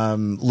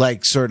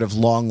 like sort of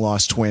long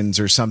lost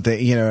twins or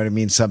something, you know what I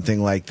mean?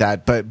 Something like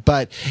that.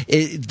 But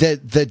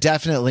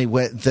definitely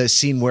the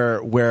scene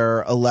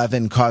where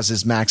 11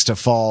 causes Max to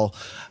fall,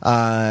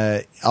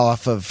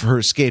 off of her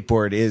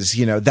skateboard is,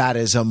 that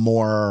is a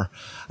more,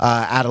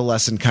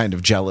 adolescent kind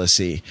of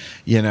jealousy,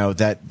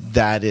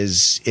 that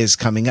is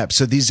coming up.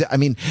 So these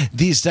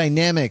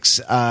dynamics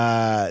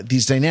are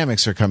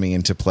coming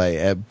into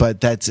play,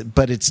 but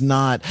it's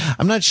not,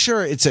 I'm not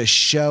sure it's a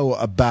show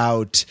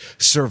about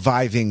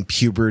surviving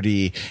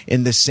puberty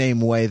in the same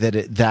way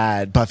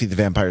that Buffy the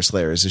Vampire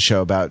Slayer is a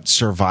show about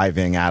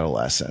surviving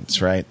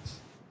adolescence, right?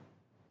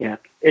 Yeah.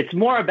 It's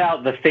more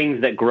about the things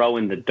that grow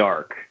in the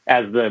dark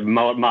as the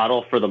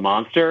model for the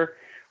monster,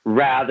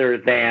 rather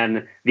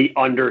than the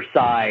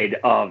underside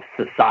of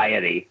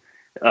society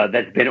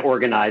that's been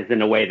organized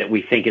in a way that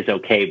we think is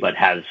okay but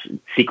has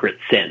secret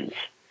sins.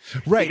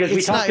 Right.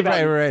 It's not,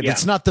 right. Yeah.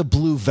 It's not the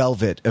Blue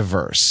Velvet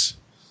averse.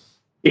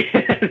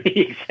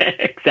 Exactly.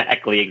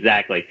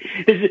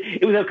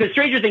 Because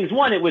Stranger Things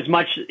 1, it was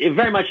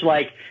very much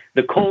like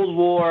the Cold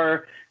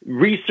War,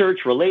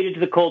 research related to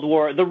the Cold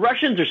War. The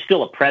Russians are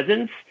still a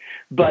presence,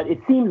 but it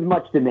seems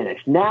much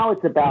diminished. Now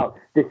it's about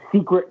the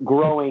secret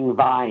growing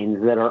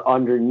vines that are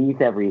underneath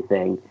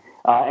everything,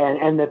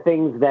 and the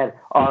things that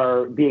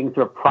are being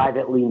sort of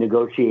privately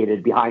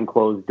negotiated behind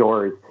closed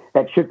doors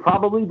that should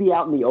probably be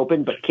out in the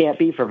open but can't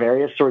be for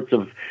various sorts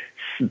of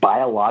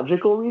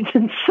biological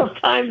reasons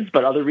sometimes,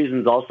 but other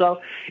reasons also.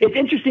 It's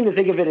interesting to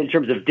think of it in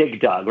terms of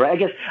Dig Dug,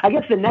 right? I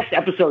guess the next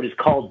episode is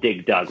called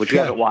Dig Dug, which we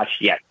haven't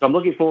watched yet. So I'm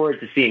looking forward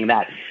to seeing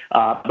that.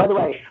 By the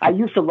way, I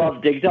used to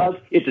love Dig Dug.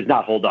 It does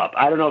not hold up.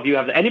 I don't know if you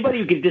have anybody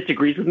who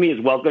disagrees with me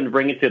is welcome to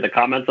bring it to the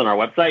comments on our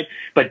website.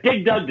 But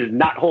Dig Dug does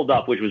not hold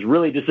up, which was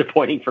really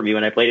disappointing for me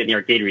when I played it in the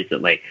arcade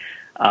recently.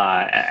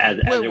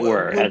 What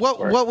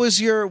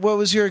was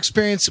your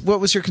experience? What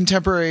was your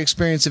contemporary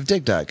experience of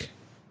Dig Dug?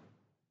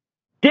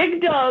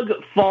 Dig Dug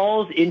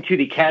falls into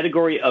the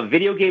category of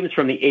video games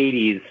from the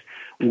 80s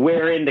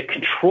wherein the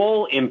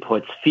control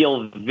inputs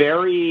feel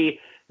very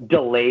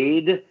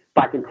delayed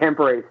by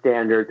contemporary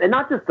standards. And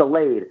not just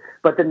delayed,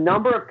 but the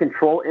number of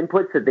control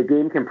inputs that the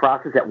game can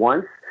process at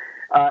once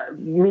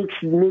makes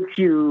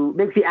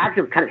the act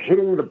of kind of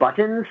hitting the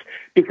buttons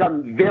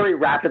become very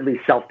rapidly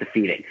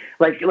self-defeating.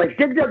 Like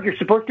Dig Dug,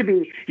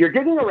 you're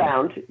digging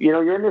around,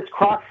 you're in this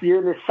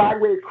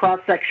sideways cross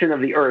section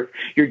of the earth.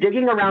 You're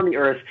digging around the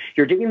earth.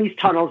 You're digging these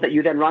tunnels that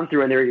you then run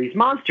through, and there are these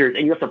monsters,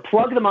 and you have to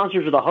plug the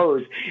monsters with a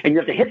hose, and you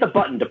have to hit the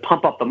button to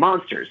pump up the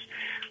monsters.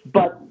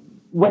 But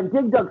when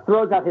Dig Dug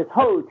throws out his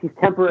hose, he's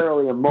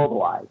temporarily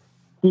immobilized.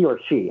 He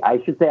or she.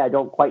 I should say I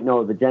don't quite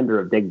know the gender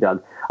of Dig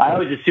Dug. I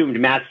always assumed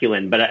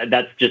masculine, but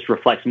that just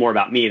reflects more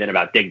about me than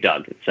about Dig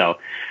Dug. So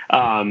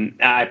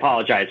I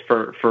apologize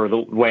for the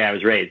way I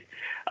was raised.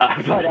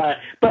 But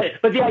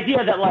the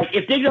idea that, like,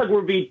 if Dig Dug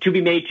were to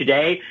be made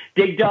today,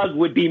 Dig Dug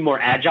would be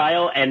more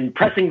agile, and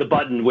pressing the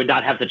button would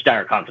not have such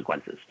dire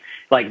consequences.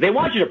 Like, they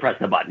want you to press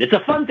the button. It's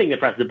a fun thing to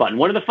press the button.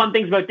 One of the fun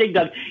things about Dig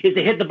Dug is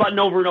to hit the button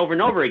over and over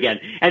and over again.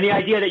 And the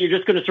idea that you're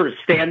just going to sort of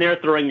stand there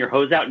throwing your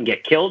hose out and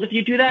get killed if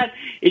you do that,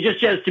 it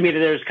just shows to me that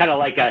there's kind of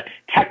like a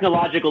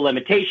technological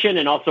limitation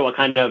and also a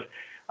kind of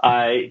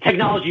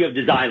technology of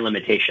design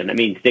limitation. That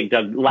means Dig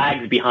Dug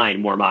lags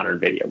behind more modern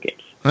video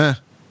games.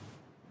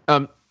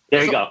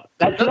 There you go.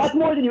 That's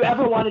more than you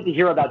ever wanted to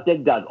hear about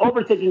Dig Dug.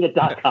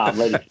 Overthinkingit.com,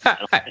 ladies and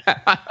gentlemen.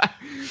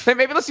 Hey,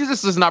 maybe let's use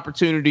this as an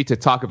opportunity to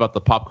talk about the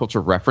pop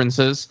culture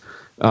references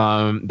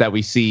that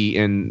we see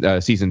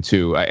in season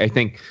 2. I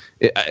think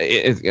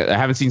I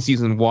haven't seen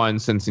season 1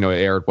 since it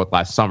aired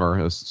last summer.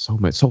 It was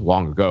so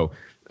long ago.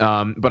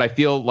 But I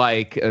feel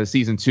like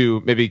season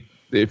 2, maybe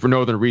for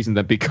no other reason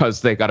than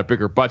because they got a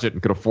bigger budget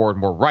and could afford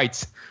more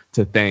rights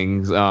to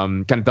things,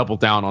 kind of double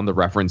down on the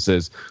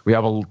references. We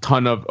have a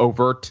ton of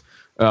overt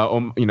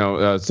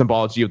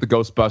symbology of the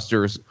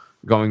Ghostbusters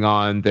going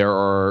on. There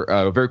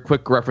are very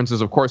quick references,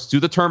 of course, to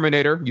the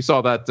Terminator. You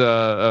saw that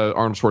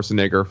Arnold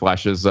Schwarzenegger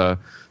flashes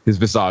his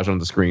visage on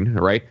the screen,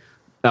 right?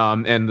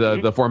 And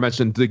the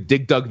aforementioned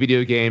Dig Dug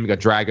video game. You got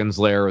Dragon's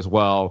Lair as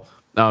well.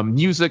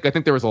 Music, I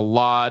think there was a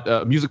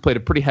lot. Music played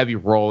a pretty heavy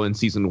role in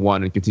season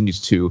 1 and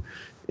continues to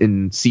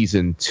in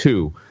season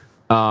 2.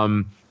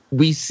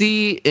 We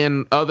see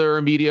in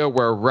other media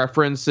where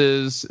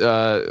references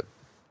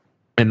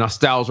and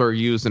nostalgia are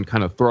used in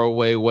kind of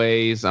throwaway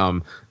ways.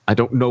 I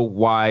don't know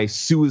why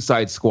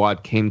Suicide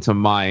Squad came to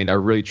mind. I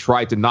really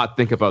tried to not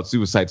think about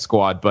Suicide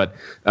Squad, but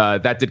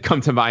that did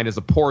come to mind as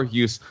a poor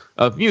use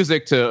of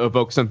music to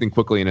evoke something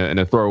quickly in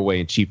a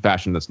throwaway and cheap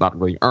fashion that's not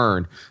really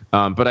earned.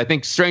 But I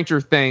think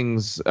Stranger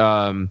Things,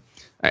 I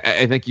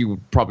think you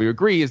probably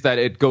agree, is that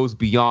it goes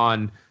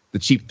beyond the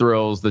cheap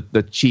thrills,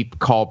 the cheap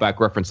callback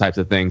reference types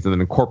of things, and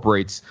then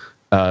incorporates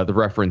the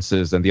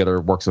references and the other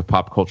works of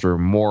pop culture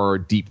more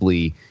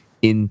deeply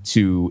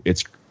into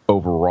its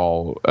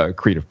overall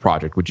creative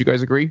project. Would you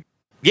guys agree?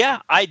 Yeah,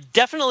 I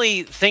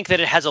definitely think that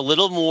it has a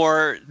little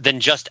more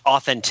than just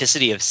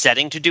authenticity of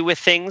setting to do with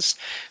things,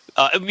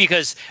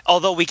 because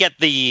although we get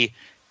the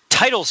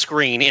title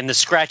screen in the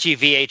scratchy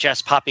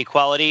VHS poppy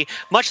quality,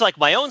 much like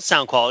my own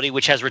sound quality,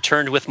 which has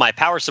returned with my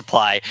power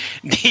supply,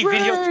 the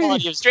video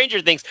quality of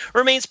Stranger Things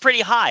remains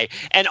pretty high.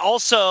 And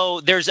also,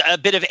 there's a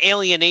bit of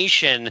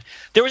alienation.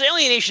 There was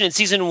alienation in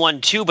season 1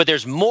 too, but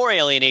there's more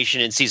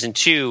alienation in season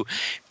 2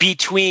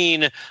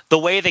 between the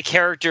way the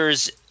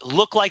characters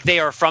look like they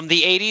are from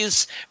the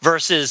 80s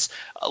versus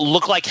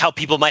look like how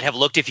people might have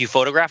looked if you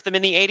photographed them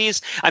in the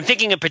 80s. I'm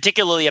thinking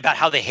particularly about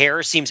how the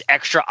hair seems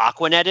extra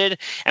aquanetted,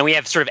 and we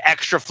have sort of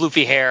extra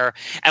floofy hair.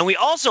 And we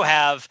also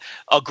have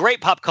a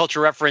great pop culture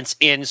reference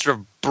in sort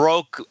of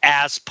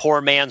broke-ass poor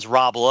man's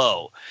Rob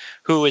Lowe,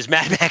 who is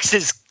Mad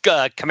Max's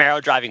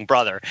Camaro driving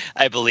brother,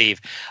 I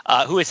believe,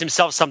 who is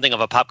himself something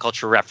of a pop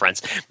culture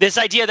reference. This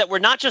idea that we're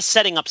not just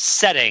setting up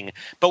setting,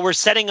 but we're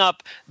setting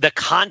up the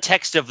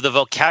context of the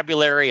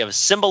vocabulary of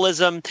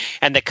symbolism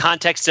and the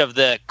context of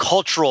the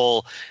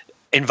cultural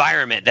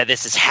environment that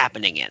this is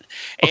happening in.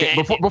 Okay,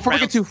 before we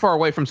get too far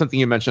away from something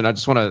you mentioned, I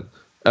just want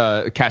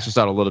to cash this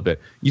out a little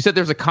bit. You said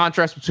there's a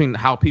contrast between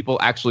how people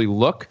actually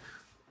look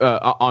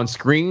on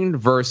screen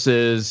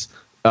versus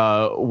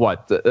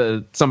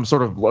some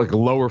sort of like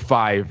lower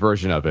 5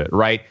 version of it,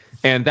 right?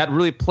 And that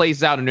really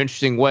plays out in an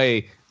interesting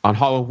way on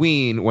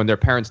Halloween when their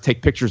parents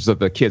take pictures of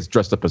the kids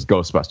dressed up as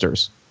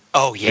Ghostbusters.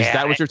 Oh yeah, is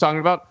that what you're talking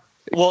about?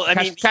 Well, I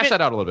mean, cash that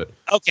out a little bit.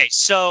 Okay,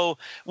 so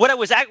what I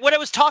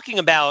was talking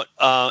about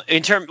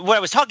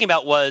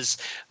was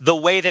the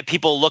way that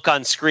people look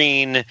on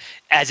screen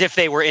as if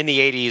they were in the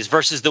 80s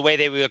versus the way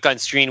they look on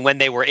screen when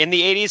they were in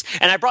the 80s.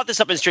 And I brought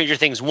this up in Stranger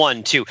Things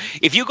 1 too.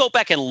 If you go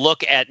back and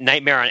look at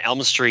Nightmare on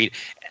Elm Street,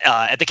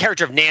 at the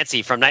character of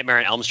Nancy from Nightmare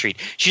on Elm Street,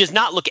 she does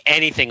not look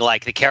anything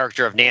like the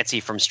character of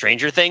Nancy from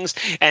Stranger Things.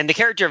 And the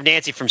character of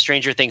Nancy from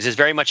Stranger Things is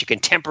very much a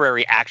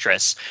contemporary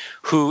actress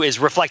who is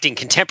reflecting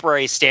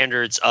contemporary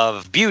standards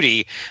of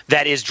beauty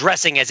that is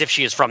dressing as if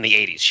she is from the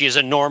 80s. She is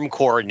a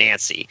normcore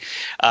Nancy.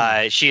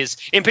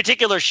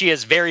 She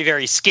is very,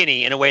 very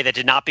skinny in a way that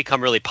did not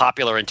become really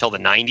popular until the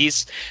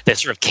 90s, the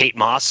sort of Kate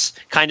Moss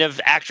kind of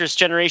actress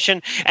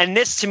generation. And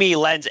this to me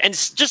lends, and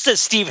just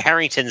as Steve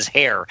Harrington's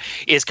hair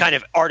is kind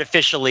of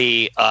artificially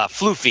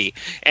floofy,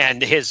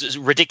 and his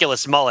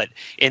ridiculous mullet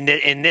in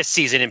this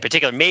season in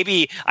particular,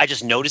 maybe I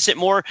just notice it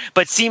more,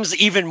 but seems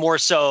even more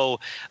so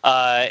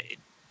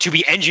to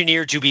be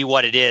engineered to be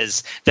what it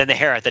is than the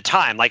hair at the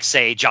time, like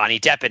say Johnny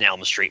Depp in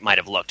Elm Street might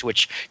have looked,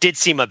 which did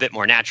seem a bit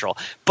more natural.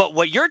 But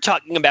what you're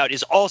talking about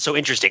is also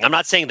interesting. I'm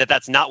not saying that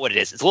that's not what it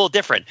is. It's a little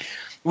different,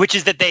 which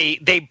is that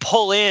they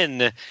pull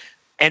in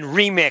and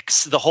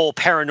remix the whole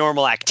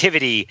Paranormal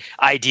Activity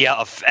idea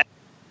of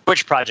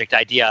Witch Project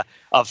idea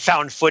of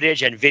found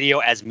footage and video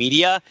as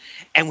media,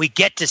 and we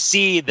get to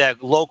see the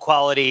low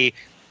quality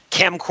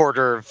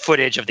camcorder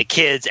footage of the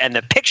kids and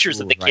the pictures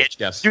of the kids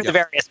through the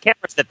various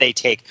cameras that they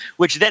take,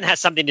 which then has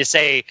something to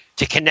say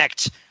to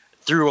connect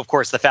through, of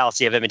course, the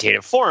fallacy of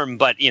imitative form.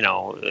 But,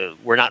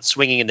 we're not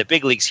swinging in the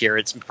big leagues here.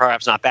 It's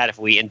perhaps not bad if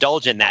we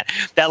indulge in that,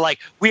 like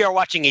we are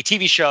watching a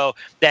TV show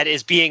that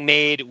is being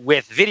made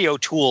with video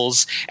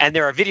tools, and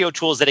there are video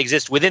tools that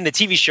exist within the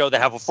TV show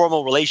that have a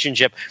formal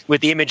relationship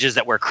with the images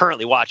that we're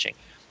currently watching.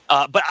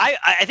 But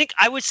I think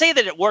I would say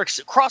that it works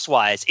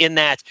crosswise in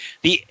that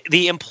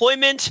the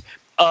employment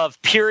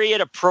of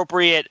period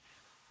appropriate,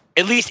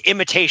 at least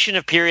imitation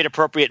of period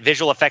appropriate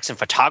visual effects and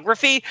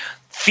photography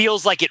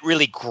feels like it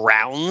really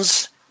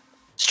grounds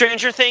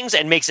Stranger Things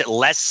and makes it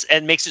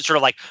sort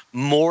of like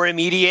more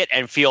immediate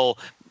and feel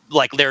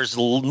like there's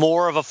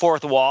more of a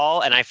fourth wall,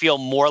 and I feel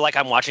more like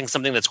I'm watching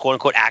something that's quote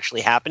unquote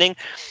actually happening.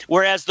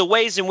 Whereas the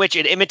ways in which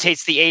it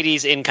imitates the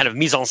 80s in kind of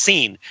mise en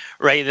scene,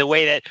 right? The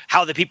way that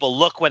how the people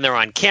look when they're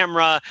on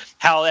camera,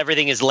 how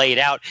everything is laid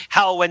out,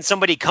 how when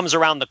somebody comes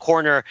around the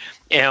corner,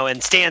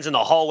 and stands in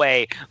the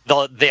hallway,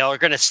 they are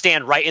going to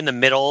stand right in the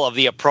middle of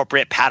the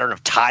appropriate pattern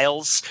of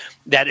tiles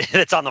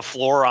that's on the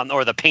floor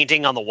or the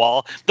painting on the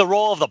wall. The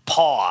role of the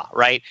paw,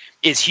 right,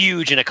 is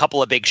huge in a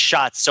couple of big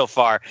shots so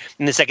far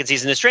in the second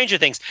season of Stranger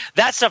Things.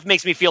 That stuff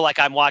makes me feel like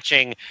I'm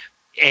watching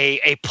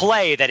a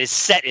play that is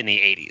set in the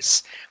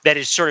 80s, that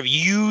is sort of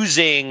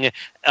using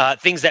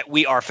things that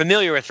we are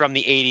familiar with from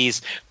the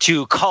 80s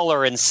to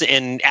color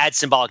and add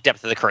symbolic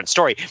depth to the current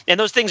story. And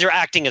those things are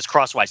acting as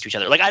crosswise to each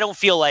other. Like, I don't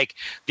feel like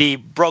the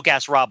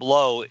broke-ass Rob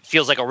Lowe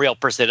feels like a real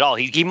person at all.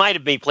 He might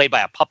have been played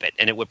by a puppet,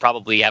 and it would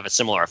probably have a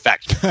similar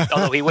effect.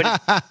 Although he wouldn't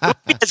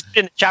be as good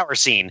in the shower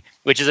scene,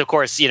 which is, of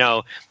course,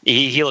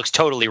 he looks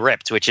totally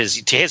ripped, which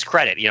is to his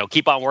credit.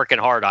 Keep on working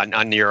hard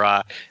on your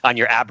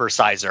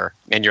Abersizer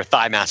and your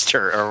Thigh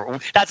Master. Or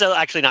that's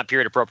actually not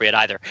period appropriate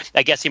either.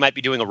 I guess he might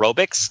be doing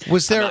aerobics.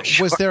 Was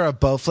there a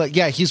Bowflex?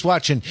 Yeah,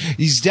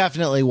 he's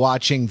definitely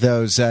watching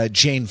those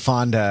Jane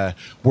Fonda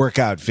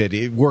workout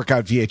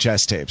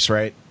VHS tapes,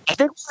 right? I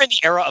think we're in the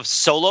era of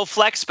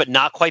Soloflex, but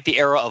not quite the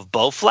era of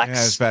Bowflex. Yeah,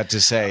 I was about to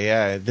say,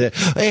 yeah.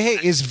 Hey,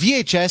 is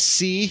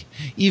VHS-C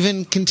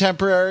even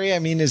contemporary? I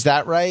mean, is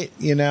that right?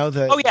 We had one of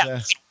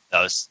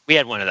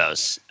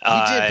those. We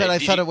did, but I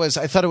thought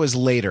it was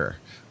later.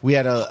 We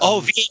had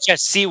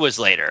VHS-C was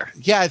later.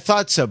 Yeah, I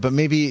thought so, but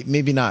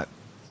maybe not.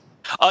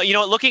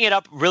 Looking it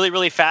up really,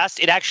 really fast,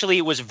 it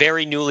actually was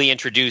very newly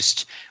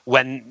introduced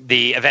when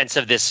the events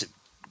of this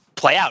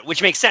play out,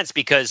 which makes sense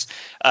because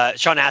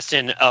Sean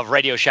Astin of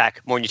Radio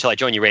Shack, Mourn You Till I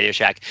Join You Radio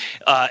Shack,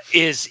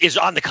 is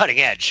on the cutting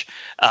edge,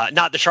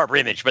 not the sharper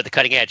image, but the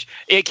cutting edge.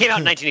 It came out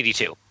in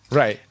 1982.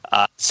 Right.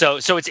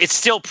 So it's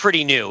still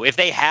pretty new. If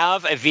they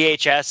have a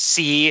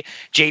VHS-C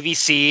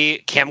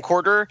JVC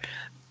camcorder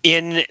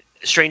in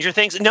Stranger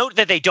Things, note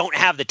that they don't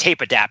have the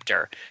tape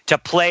adapter to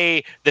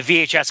play the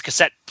VHS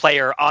cassette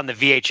player on the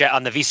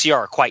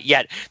VCR quite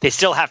yet. They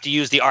still have to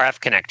use the RF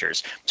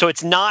connectors. So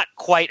it's not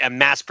quite a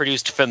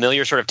mass-produced,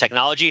 familiar sort of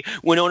technology.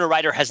 Winona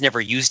Ryder has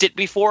never used it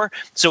before,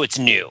 so it's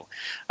new.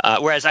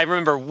 Whereas I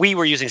remember we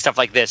were using stuff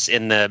like this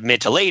in the mid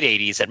to late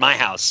 80s at my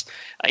house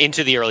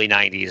into the early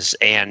 90s,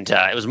 and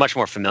it was much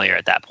more familiar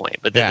at that point.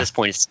 But at this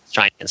point, it's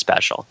shiny and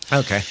special.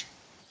 Okay.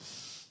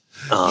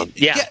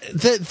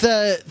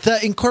 The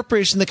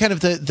incorporation, the kind of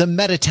the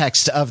meta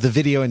text of the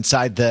video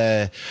inside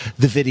the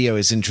video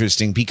is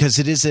interesting because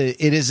it is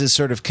a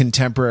sort of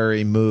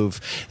contemporary move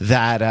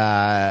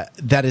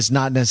that is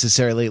not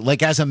necessarily,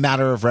 like, as a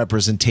matter of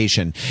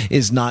representation,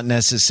 is not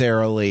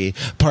necessarily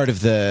part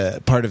of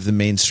the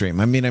mainstream.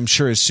 I mean, I'm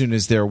sure as soon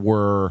as there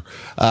were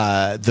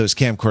those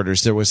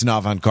camcorders, there was an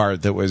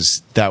avant-garde that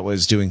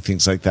was doing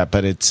things like that.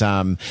 But it's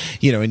and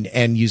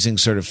using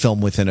sort of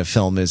film within a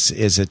film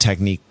is a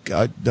technique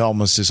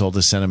almost as old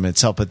as cinema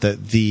itself. But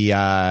the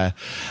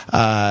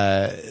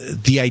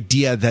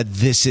idea that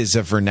this is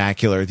a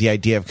vernacular, the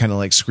idea of kind of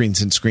like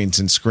screens and screens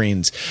and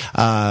screens,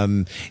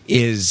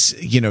 is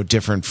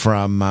different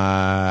from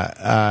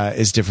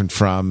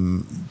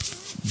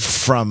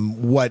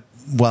what.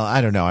 Well,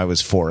 I don't know. I was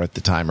 4 at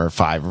the time, or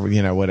 5,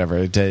 or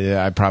whatever.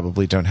 I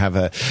probably don't have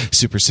a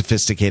super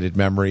sophisticated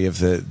memory of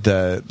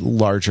the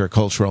larger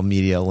cultural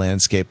media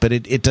landscape, but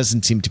it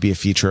doesn't seem to be a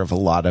feature of a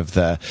lot of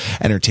the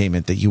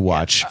entertainment that you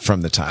watch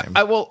from the time.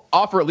 I will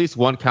offer at least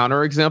one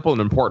counterexample,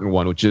 an important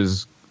one, which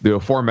is the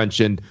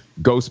aforementioned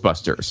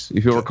Ghostbusters.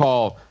 If you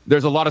recall,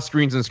 there's a lot of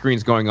screens and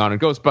screens going on in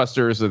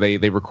Ghostbusters. So they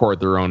record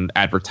their own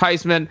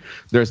advertisement.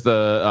 There's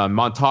the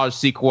montage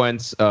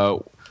sequence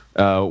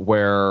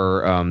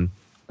where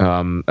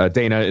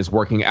Dana is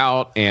working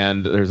out,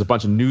 and there's a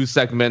bunch of news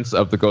segments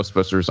of the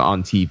Ghostbusters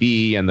on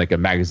TV and like a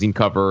magazine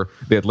cover.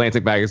 The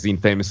Atlantic magazine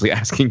famously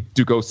asking,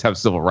 "Do ghosts have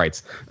civil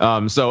rights?"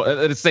 So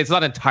it's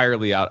not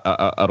entirely out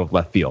of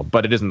left field,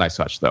 but it is a nice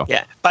touch, though.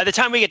 Yeah. By the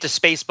time we get to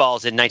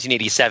Spaceballs in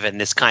 1987,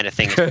 this kind of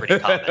thing is pretty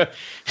common,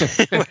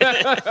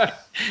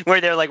 where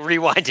they're like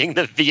rewinding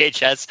the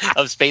VHS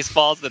of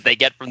Spaceballs that they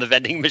get from the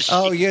vending machine.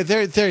 Oh yeah,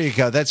 there you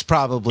go. That's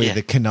probably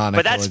the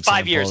canonical. But that's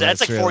 5 years. That's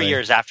like really 4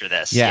 years after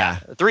this. Yeah.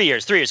 3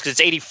 years, because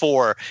it's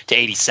 84 to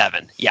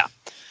 87. Yeah.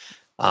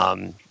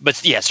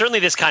 But yeah, certainly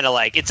this kind of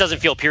like, it doesn't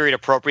feel period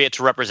appropriate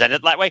to represent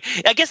it that way.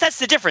 I guess that's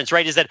the difference,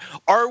 right? Is that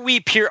are we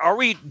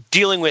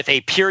dealing with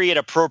a period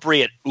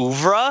appropriate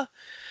oeuvre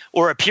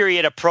or a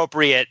period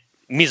appropriate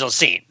mise en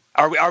scène?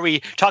 Are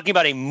we talking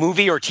about a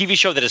movie or TV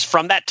show that is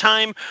from that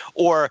time,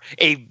 or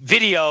a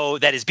video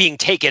that is being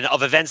taken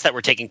of events that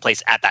were taking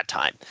place at that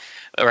time?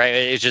 Right,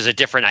 it's just a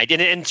different idea.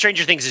 And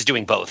Stranger Things is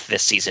doing both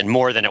this season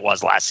more than it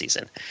was last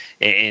season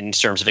in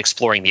terms of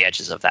exploring the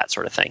edges of that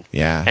sort of thing.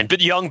 Yeah. And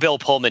but young Bill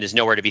Pullman is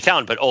nowhere to be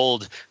found, but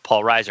old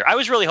Paul Reiser. I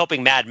was really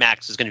hoping Mad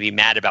Max was going to be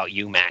mad about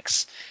you,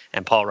 Max,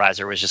 and Paul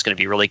Reiser was just going to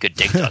be a really good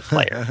Dig Dug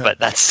player. But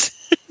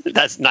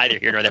that's neither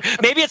here nor there.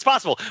 Maybe it's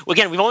possible.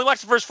 Again, we've only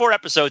watched the first 4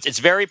 episodes. It's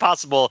very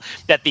possible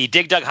that the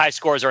Dig Dug high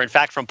scores are in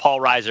fact from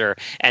Paul Reiser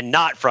and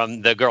not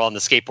from the girl on the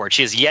skateboard.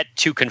 She has yet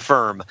to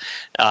confirm.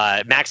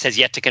 Max has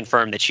yet to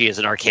confirm that she is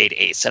an arcade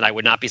ace, and I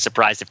would not be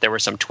surprised if there were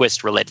some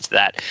twist related to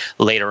that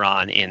later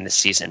on in the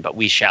season. But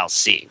we shall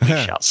see. We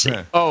shall see.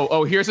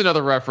 Oh, here's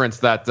another reference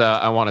that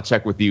I want to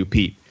check with you,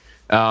 Pete.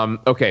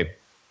 Okay,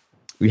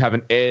 we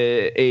have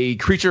a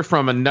creature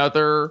from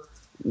another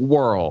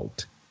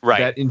world. Right.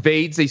 That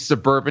invades a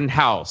suburban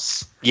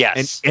house.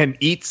 Yes. And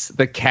eats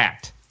the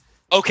cat.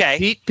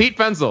 Okay. Pete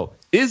Fenzel,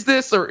 is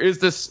this or is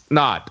this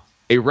not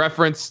a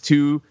reference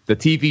to the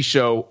TV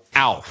show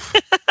Alf?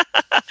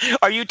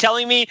 Are you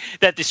telling me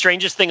that the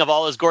strangest thing of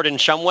all is Gordon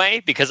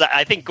Shumway? Because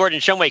I think Gordon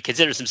Shumway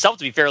considers himself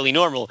to be fairly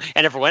normal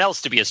and everyone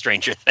else to be a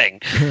stranger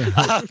thing.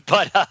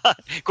 But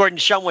Gordon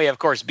Shumway, of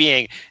course,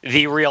 being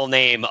the real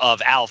name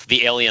of Alf,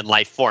 the alien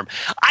life form.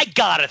 I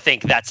gotta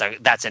think that's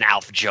an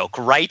Alf joke,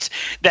 right?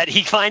 That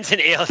he finds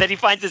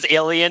this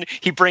alien,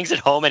 he brings it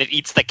home and it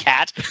eats the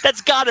cat.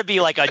 That's gotta be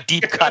like a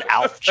deep cut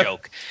Alf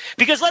joke.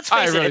 Because let's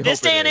face it, in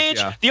this day and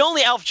age, the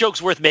only Alf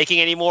jokes worth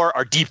making anymore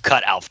are deep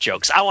cut Alf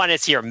jokes. I want to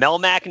see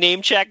Melmac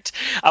name checked.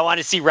 I want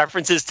to see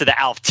references to the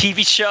Alf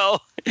TV show,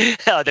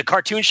 the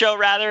cartoon show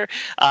rather.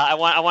 I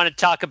want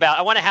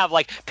to have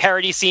like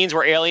parody scenes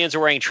where aliens are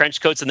wearing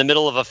trench coats in the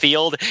middle of a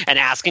field and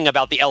asking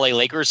about the LA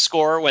Lakers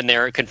score when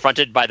they're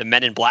confronted by the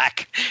Men in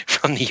Black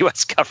from the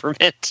U.S.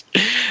 government.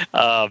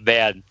 Oh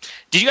man,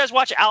 did you guys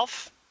watch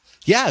Alf?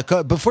 Yeah.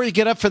 Before you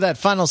get up for that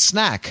final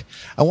snack,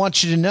 I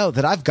want you to know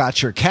that I've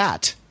got your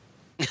cat.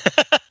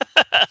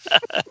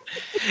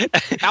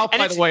 Alf,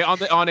 by the way,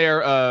 on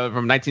air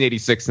from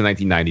 1986 to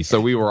 1990, so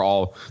we were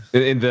all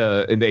in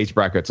the age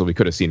bracket, so we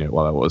could have seen it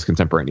while it was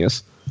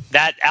contemporaneous.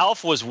 That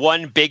Alf was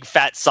one big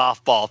fat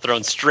softball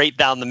thrown straight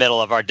down the middle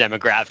of our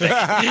demographic,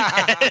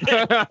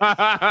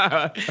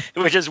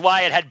 which is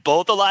why it had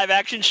both a live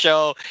action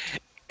show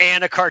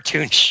and a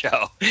cartoon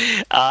show,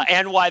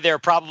 and why they're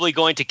probably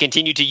going to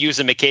continue to use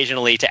them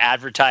occasionally to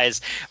advertise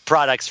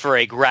products for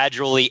a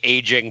gradually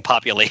aging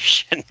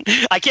population.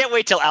 I can't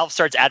wait till Alf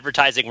starts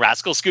advertising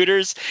Rascal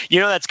scooters. You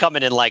know that's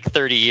coming in like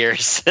 30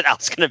 years. That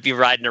Alf's going to be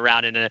riding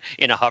around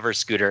in a hover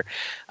scooter.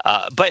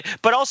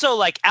 But also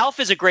like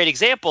Alf is a great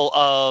example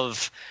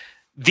of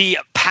the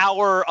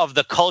power of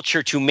the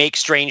culture to make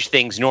strange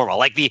things normal,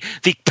 like the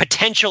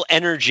potential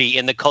energy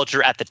in the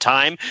culture at the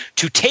time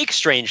to take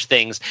strange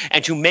things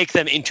and to make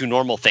them into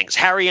normal things.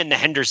 Harry and the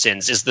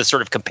Hendersons is the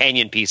sort of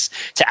companion piece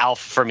to Alf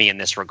for me in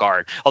this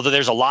regard, although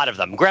there's a lot of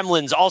them.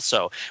 Gremlins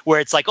also, where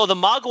it's like, oh, the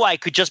Mogwai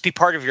could just be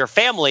part of your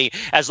family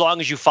as long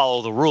as you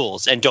follow the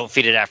rules and don't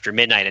feed it after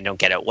midnight and don't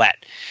get it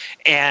wet.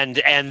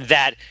 And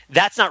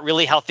that's not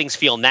really how things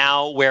feel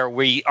now, where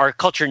our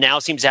culture now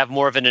seems to have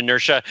more of an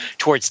inertia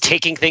towards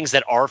taking things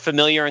that are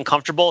familiar and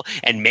comfortable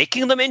and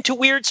making them into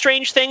weird,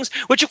 strange things,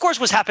 which of course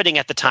was happening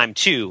at the time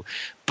too.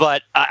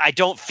 But I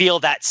don't feel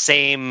that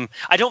same.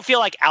 I don't feel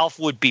like Alf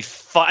would be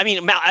fun. I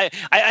mean,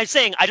 I'm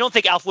saying I don't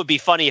think Alf would be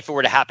funny if it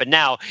were to happen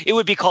now. It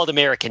would be called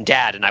American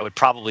Dad, and I would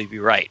probably be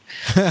right.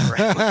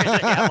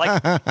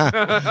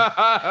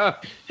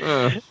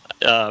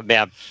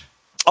 Man.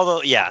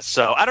 Although, yeah.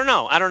 So I don't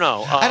know.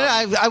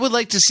 I would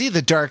like to see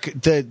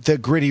the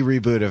gritty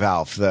reboot of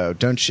Alf, though.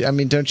 Don't you? I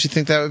mean, don't you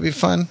think that would be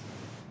fun?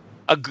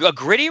 A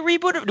gritty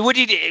reboot?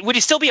 Would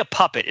he still be a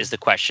puppet? Is the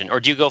question, or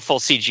do you go full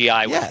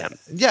CGI with him?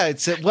 Yeah,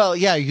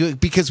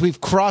 because we've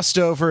crossed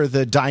over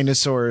the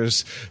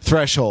dinosaurs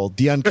threshold,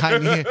 the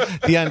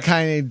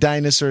uncanny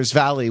dinosaurs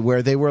valley,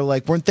 where they were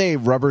like, weren't they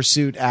rubber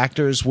suit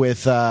actors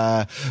with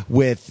like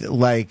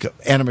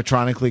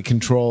animatronically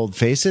controlled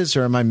faces,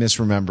 or am I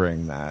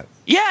misremembering that?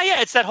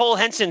 Yeah, it's that whole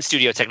Henson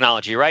Studio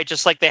technology, right?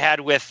 Just like they had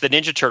with the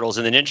Ninja Turtles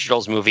in the Ninja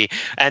Turtles movie,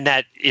 and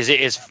that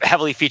is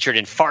heavily featured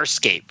in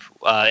Farscape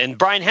and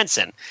Brian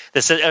Henson.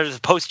 This is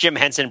post Jim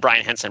Henson,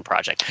 Brian Henson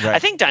project. Right. I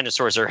think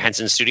dinosaurs are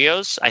Henson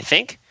Studios. I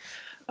think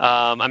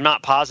I'm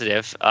not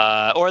positive,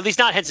 or at least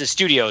not Henson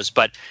Studios,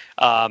 but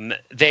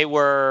they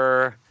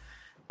were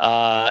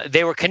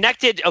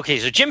connected. Okay,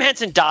 so Jim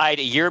Henson died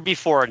a year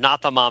before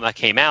Not the Mama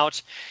came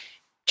out.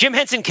 Jim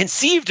Henson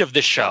conceived of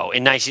the show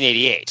in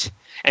 1988.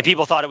 And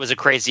people thought it was a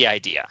crazy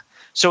idea.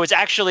 So it's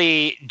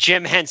actually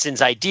Jim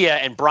Henson's idea,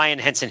 and Brian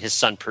Henson, his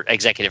son,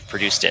 executive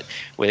produced it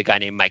with a guy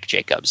named Mike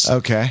Jacobs.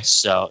 Okay.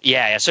 So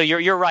yeah. So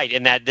you're right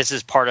in that this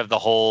is part of the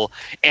whole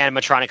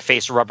animatronic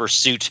face rubber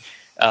suit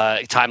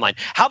timeline.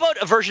 How about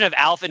a version of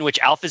Alf in which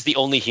Alf is the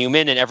only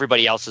human and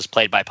everybody else is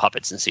played by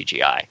puppets and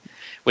CGI?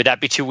 Would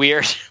that be too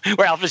weird?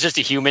 Where Alf is just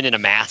a human in a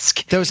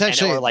mask? That was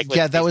actually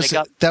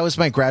that was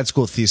my grad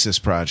school thesis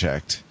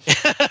project.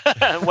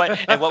 What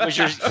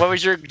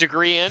was your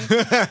degree in?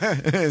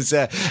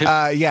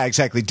 Yeah,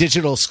 exactly.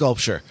 Digital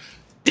sculpture.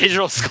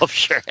 Digital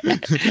sculpture.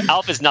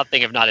 Alf is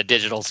nothing if not a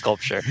digital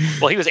sculpture.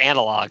 Well, he was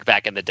analog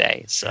back in the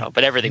day,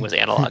 but everything was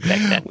analog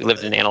back then. We lived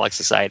in an analog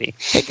society.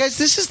 Hey guys,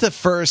 this is the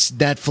first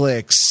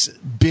Netflix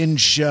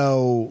binge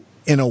show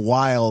in a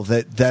while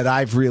that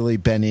I've really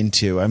been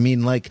into. I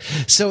mean, like,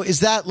 so is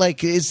that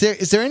like, is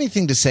there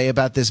anything to say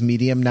about this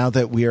medium now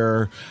that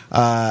we're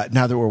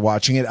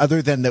watching it,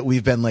 other than that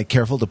we've been like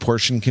careful to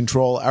portion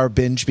control our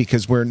binge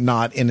because we're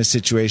not in a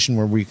situation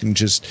where we can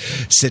just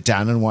sit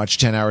down and watch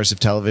 10 hours of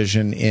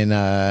television in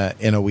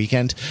a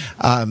weekend?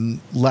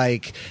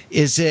 Like,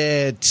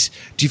 do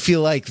you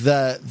feel like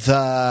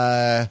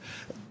the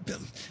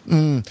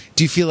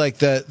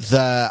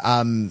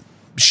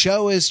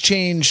show has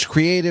changed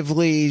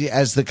creatively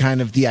as the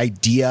kind of the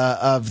idea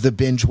of the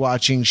binge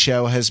watching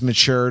show has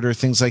matured, or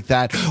things like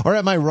that? Or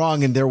am I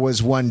wrong and there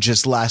was one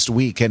just last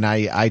week and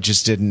I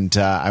just didn't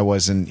I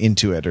wasn't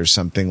into it or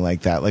something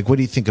like that? Like, what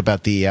do you think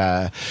about the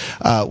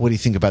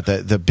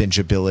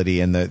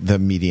bingeability and the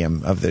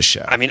medium of this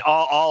show? I mean,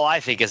 all I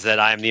think is that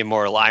I am the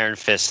immortal Iron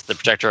Fist, the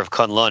protector of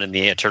Kunlun, and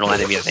the eternal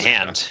enemy of the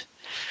hand.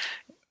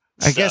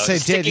 I guess I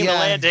did. Yeah. The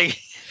landing.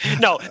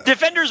 No,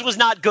 Defenders was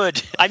not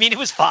good. I mean, it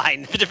was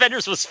fine. The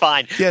Defenders was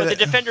fine, but the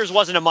Defenders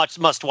wasn't a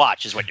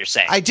must-watch, is what you're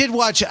saying. I did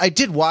watch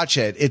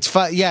it. It's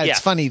fun. Yeah,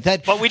 it's funny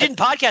that. But we didn't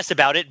podcast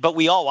about it, but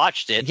we all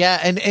watched it. Yeah,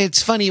 and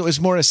it's funny. It was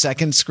more a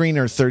second screen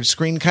or third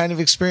screen kind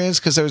of experience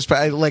because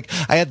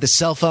I had the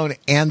cell phone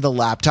and the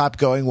laptop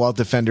going while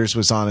Defenders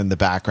was on in the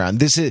background.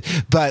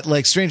 But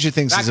like Stranger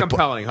Things is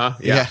compelling, huh?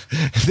 Yeah.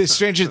 The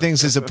Stranger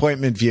Things is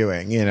appointment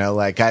viewing. You know,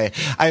 like I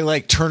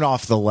like turn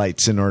off the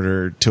lights in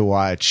order to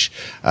watch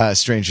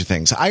Stranger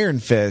Things. Iron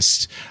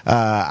Fist,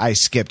 I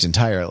skipped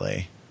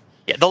entirely.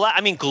 Yeah,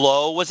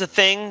 Glow was a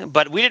thing,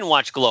 but we didn't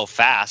watch Glow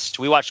fast.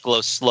 We watched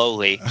Glow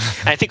slowly.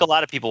 And I think a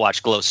lot of people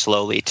watch Glow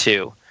slowly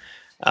too.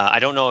 I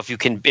don't know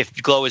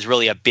if Glow is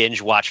really a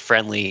binge watch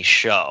friendly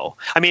show.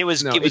 I mean,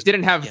 it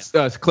didn't have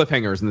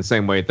cliffhangers in the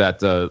same way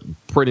that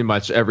pretty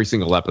much every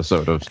single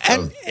episode of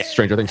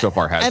Stranger Things so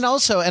far has. And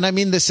I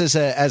mean this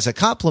as a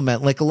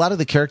compliment. Like, a lot of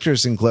the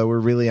characters in Glow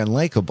were really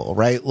unlikable,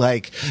 right?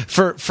 Like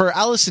for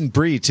Alison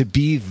Brie to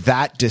be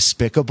that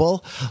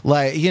despicable,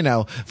 like, you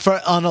know,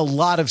 on a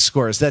lot of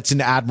scores, that's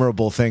an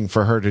admirable thing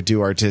for her to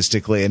do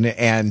artistically,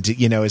 and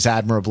you know, is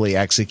admirably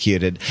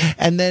executed.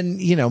 And then,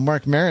 you know,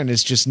 Marc Maron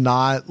is just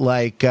not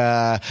like.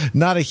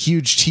 Not a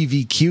huge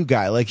TVQ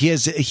guy. Like, he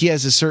has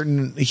a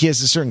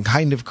certain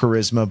kind of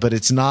charisma, but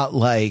it's not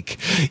like,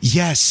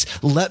 yes,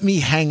 let me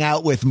hang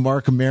out with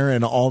Marc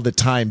Maron all the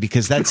time,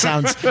 because that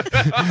sounds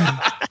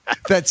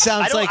That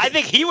sounds like I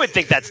think he would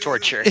think that's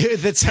torture.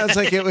 that sounds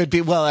like it would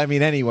be. Well, I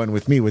mean, anyone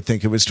with me would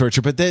think it was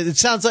torture, but it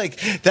sounds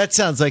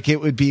like it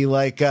would be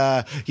like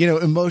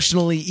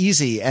emotionally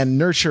easy and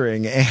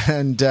nurturing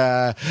and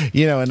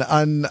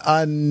an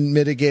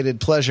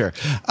unmitigated pleasure.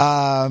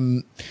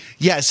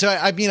 Yeah, so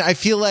I mean, I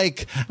feel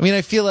like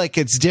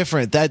it's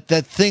different. That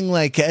thing,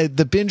 like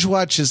the binge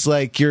watch, is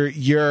like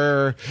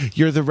you're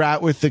the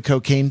rat with the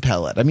cocaine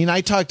pellet. I mean,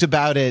 I talked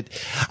about it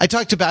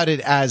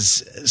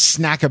as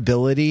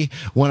snackability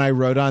when I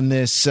wrote on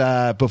this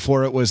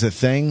before it was a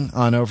thing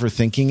on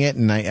Overthinking It,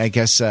 and I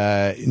guess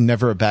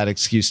never a bad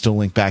excuse to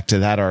link back to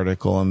that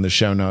article in the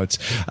show notes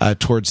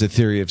towards the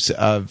theory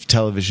of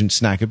television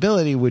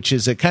snackability, which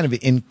is a kind of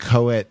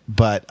inchoate,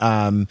 but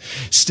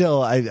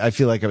still, I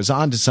feel like I was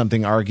onto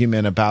something argument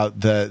about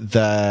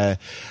the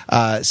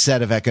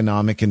set of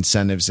economic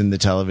incentives in the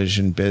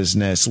television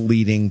business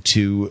leading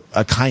to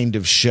a kind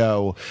of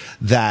show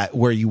that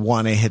where you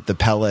want to hit the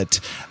pellet,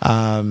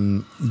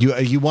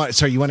 you want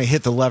to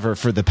hit the lever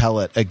for the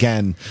pellet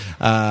again,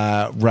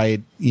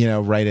 right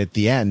at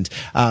the end.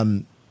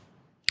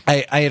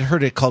 I had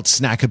heard it called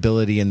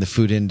snackability in the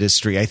food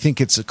industry. I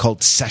think it's called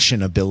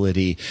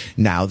sessionability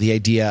now. The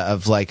idea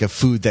of like a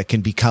food that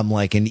can become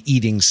like an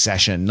eating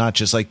session, not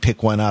just like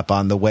pick one up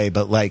on the way,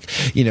 but like,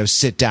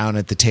 sit down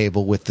at the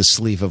table with the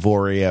sleeve of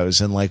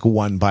Oreos and like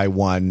one by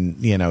one,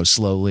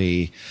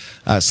 slowly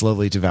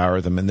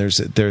devour them. And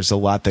there's a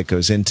lot that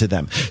goes into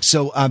them.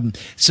 So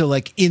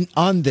like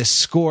on this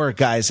score,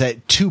 guys,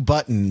 at 2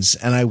 buttons,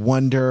 and I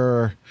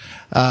wonder,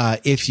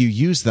 if you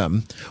use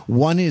them.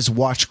 One is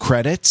watch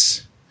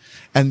credits,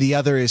 and the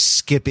other is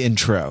skip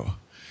intro.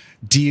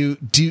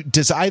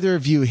 Does either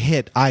of you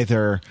hit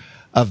either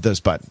of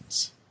those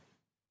buttons?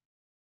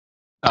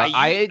 We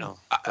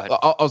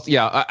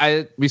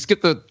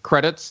skipped the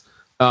credits.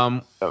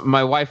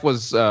 My wife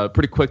was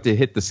pretty quick to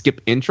hit the skip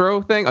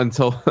intro thing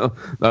until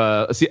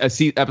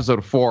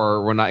episode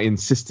 4 when I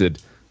insisted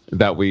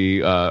that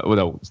we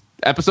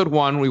episode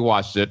 1 we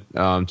watched it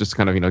just to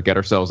kind of get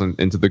ourselves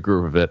into the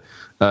groove of it.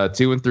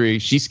 2 and 3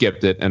 she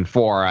skipped it, and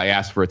 4 I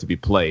asked for it to be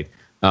played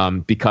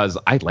because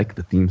I like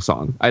the theme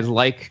song. I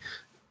like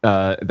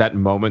that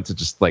moment to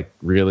just like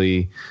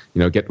really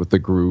get with the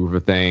groove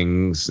of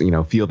things,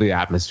 feel the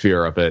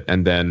atmosphere of it,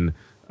 and then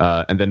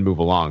move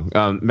along.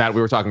 Matt,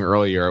 we were talking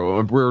earlier,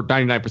 we're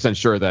 99%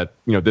 sure that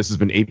this has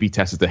been A/B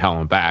tested to hell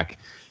and back,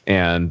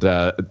 and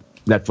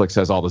Netflix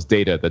has all this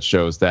data that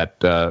shows that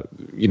that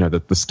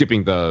the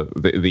skipping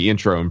the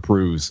intro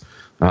improves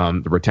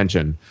the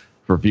retention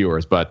for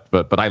viewers, but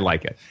I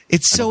like it.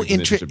 It's so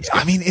interesting.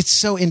 I mean, it's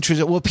so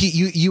interesting. Well, Pete,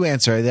 you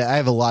answer. I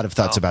have a lot of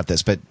thoughts about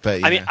this, but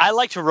I mean, I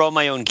like to roll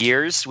my own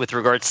gears with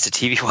regards to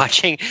TV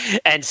watching,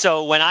 and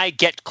so when I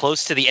get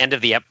close to the end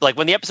of like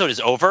when the episode is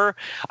over,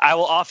 I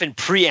will often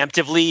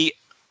preemptively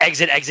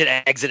exit,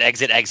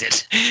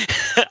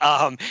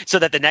 so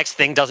that the next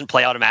thing doesn't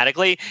play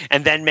automatically,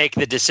 and then make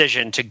the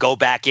decision to go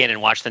back in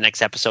and watch the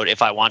next episode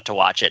if I want to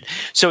watch it.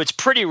 So it's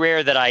pretty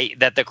rare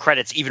that the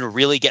credits even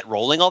really get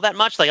rolling all that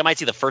much. Like I might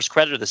see the first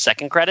credit or the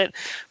second credit,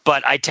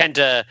 but I tend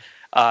to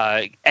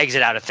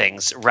exit out of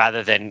things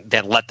rather than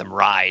let them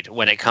ride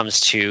when it comes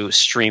to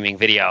streaming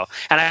video.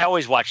 And I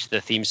always watch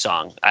the theme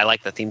song. I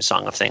like the theme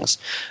song of things.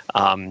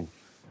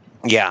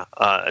 So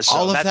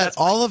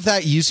all of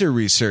that user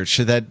research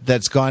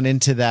that's gone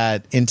into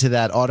that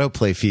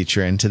autoplay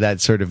feature, into that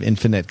sort of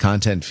infinite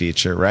content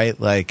feature, right?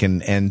 Like,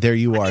 and there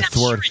you are. I'm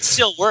sure it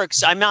still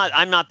works. I'm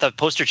not the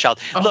poster child.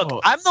 Oh.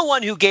 Look, I'm the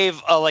one who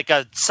gave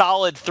a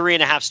solid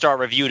 3.5-star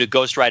review to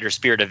Ghost Rider: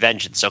 Spirit of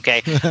Vengeance.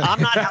 Okay,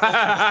 I'm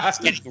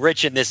not getting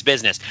rich in this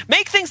business.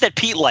 Make things that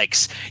Pete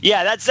likes.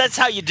 Yeah, that's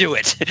how you do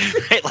it.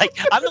 Right? Like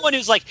I'm the one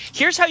who's like,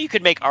 here's how you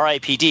could make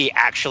R.I.P.D.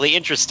 actually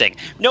interesting.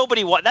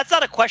 That's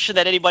not a question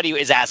that anybody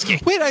is asking.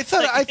 Wait, I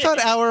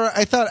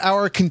thought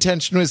our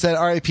contention was that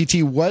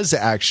RIPT was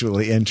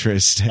actually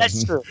interesting.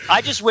 That's true.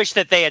 I just wish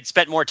that they had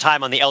spent more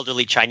time on the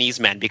elderly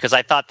Chinese men, because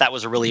I thought that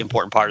was a really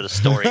important part of the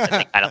story that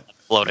they kind of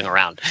floating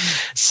around.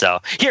 So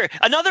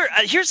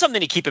here's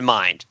something to keep in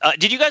mind.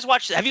 Have you guys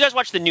watched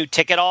the new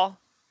Tick at all?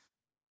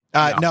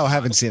 No,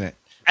 haven't seen it.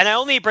 And I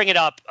only bring it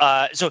up.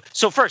 So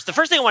the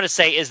first thing I want to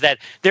say is that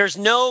there's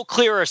no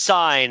clearer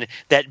sign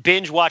that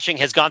binge watching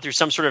has gone through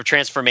some sort of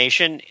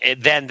transformation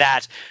than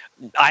that.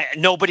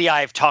 Nobody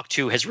I've talked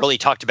to has really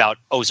talked about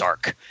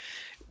Ozark.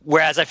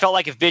 Whereas I felt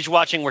like if binge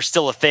watching were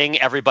still a thing,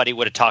 everybody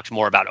would have talked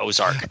more about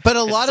Ozark. But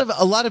a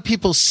lot of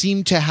people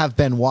seem to have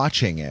been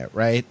watching it,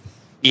 right?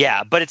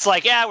 Yeah, but it's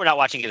like, we're not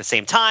watching it at the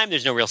same time.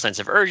 There's no real sense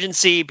of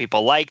urgency.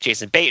 People like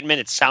Jason Bateman.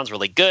 It sounds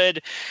really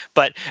good.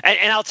 But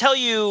and I'll tell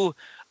you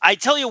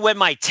when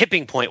my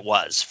tipping point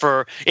was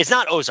for, it's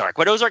not Ozark,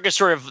 but Ozark is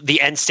sort of the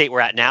end state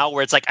we're at now,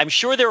 where it's like, I'm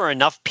sure there are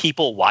enough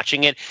people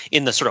watching it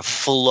in the sort of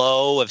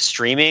flow of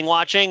streaming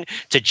watching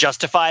to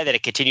justify that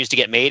it continues to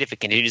get made if it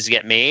continues to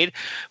get made.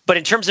 But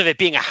in terms of it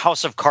being a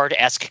House of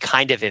Cards-esque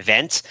kind of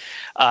event,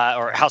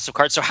 or House of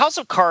Cards. So House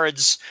of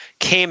Cards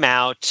came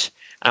out,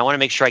 I want to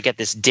make sure I get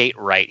this date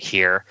right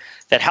here,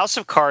 that House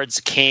of Cards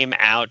came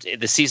out,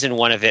 the season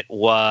 1 of it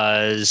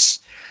was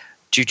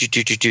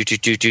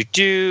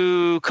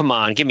Come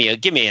on, give me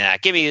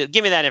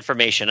that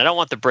information. I don't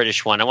want the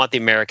British one. I want the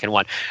American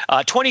one.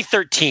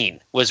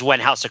 2013 was when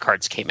House of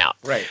Cards came out.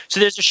 Right.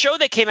 So there's a show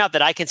that came out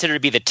that I consider to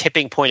be the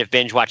tipping point of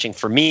binge watching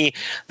for me.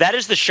 That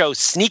is the show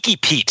Sneaky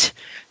Pete,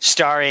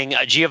 starring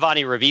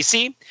Giovanni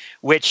Ribisi,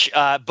 which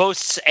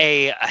boasts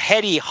a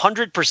heady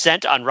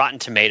 100% on Rotten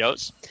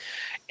Tomatoes.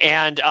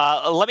 And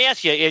let me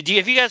ask you, have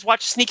you guys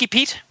watched Sneaky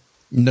Pete?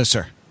 No,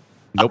 sir.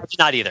 Nope.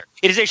 Not either.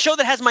 It is a show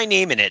that has my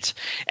name in it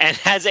and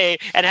has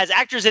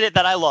actors in it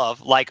that I love,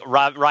 like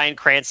Bryan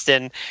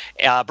Cranston.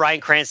 Bryan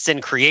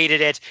Cranston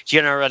created it.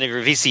 Giovanni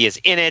Ribisi is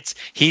in it.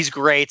 He's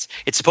great.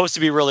 It's supposed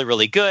to be really,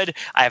 really good.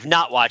 I have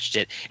not watched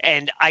it.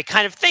 And I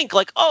kind of think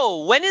like,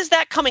 oh, when is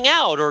that coming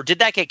out? Or did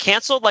that get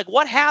canceled? Like,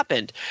 what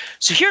happened?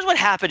 So here's what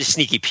happened to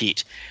Sneaky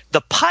Pete.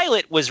 The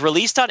pilot was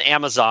released on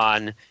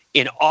Amazon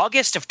in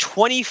August of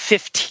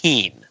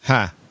 2015.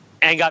 Huh.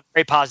 And got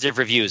very positive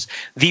reviews.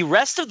 The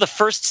rest of the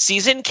first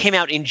season came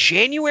out in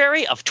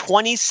January of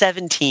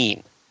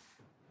 2017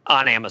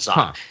 on Amazon.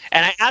 Huh.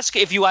 And I ask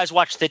if you guys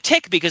watched The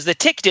Tick, because The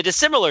Tick did a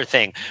similar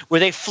thing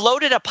where they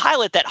floated a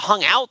pilot that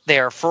hung out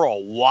there for a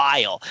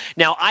while.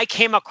 Now, I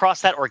came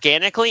across that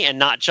organically and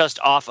not just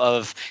off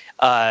of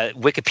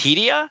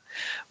Wikipedia.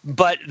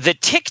 But the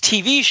Tick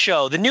TV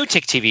show, the new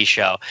Tick TV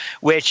show,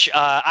 which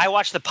I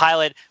watched the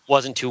pilot,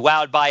 wasn't too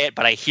wowed by it,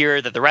 but I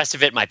hear that the rest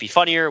of it might be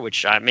funnier,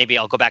 which maybe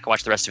I'll go back and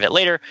watch the rest of it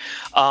later.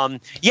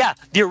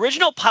 The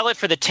original pilot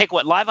for the Tick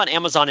went live on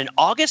Amazon in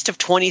August of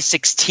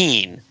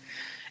 2016,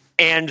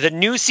 and the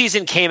new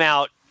season came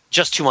out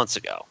just 2 months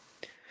ago.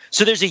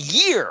 So there's a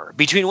year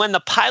between when the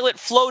pilot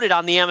floated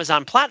on the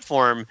Amazon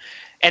platform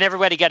and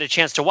everybody got a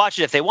chance to watch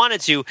it if they wanted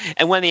to,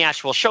 and when the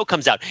actual show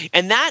comes out.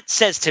 And that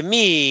says to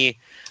me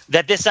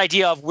that this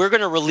idea of we're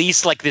going to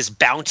release like this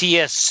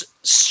bounteous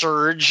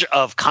surge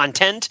of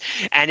content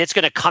and it's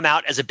going to come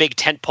out as a big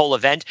tentpole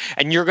event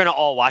and you're going to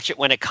all watch it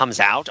when it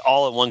comes out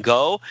all in one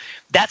go,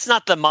 that's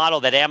not the model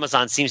that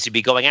Amazon seems to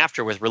be going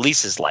after with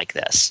releases like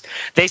this.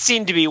 They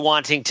seem to be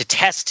wanting to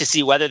test to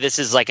see whether this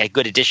is like a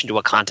good addition to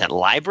a content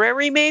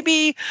library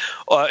maybe,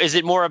 or is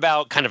it more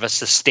about kind of a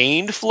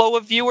sustained flow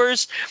of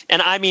viewers?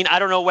 And I mean, I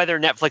don't know whether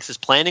Netflix is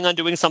planning on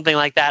doing something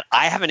like that.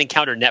 I haven't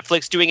encountered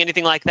Netflix doing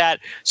anything like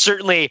that.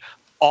 Certainly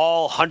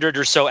all 100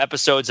 or so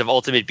episodes of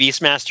Ultimate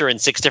Beastmaster in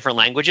 6 different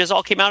languages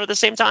all came out at the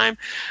same time.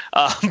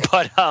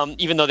 But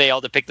even though they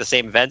all depict the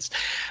same events.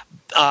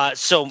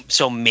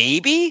 So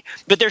maybe,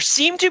 but there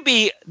seem to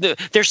be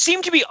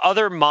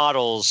other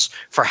models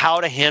for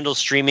how to handle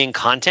streaming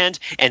content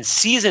and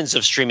seasons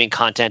of streaming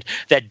content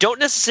that don't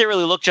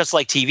necessarily look just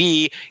like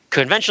TV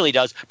conventionally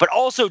does, but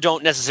also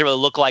don't necessarily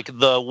look like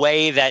the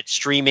way that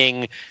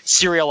streaming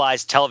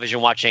serialized television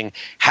watching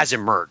has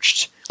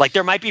emerged. Like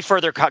there might be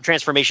further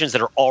transformations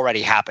that are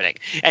already happening,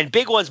 and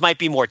big ones might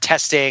be more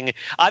testing.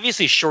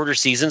 Obviously, shorter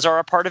seasons are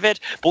a part of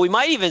it, but we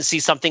might even see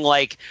something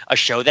like a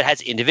show that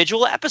has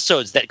individual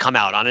episodes that come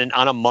out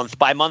on a month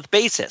by month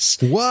basis.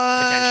 What?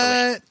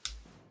 Potentially.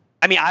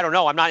 I mean, I don't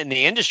know. I'm not in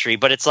the industry,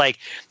 but it's like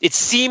it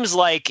seems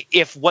like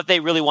if what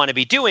they really want to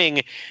be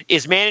doing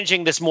is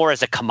managing this more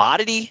as a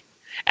commodity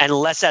and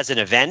less as an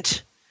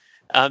event.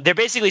 They're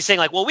basically saying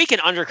like, well, we can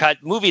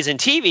undercut movies and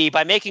TV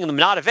by making them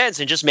not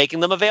events and just making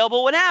them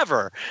available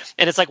whenever.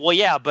 And it's like, well,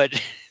 yeah,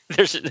 but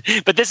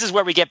but this is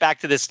where we get back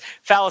to this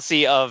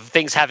fallacy of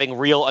things having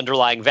real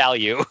underlying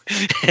value.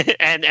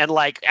 and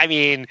like, I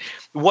mean,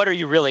 what are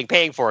you really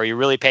paying for? Are you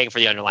really paying for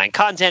the underlying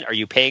content? Are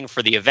you paying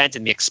for the event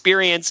and the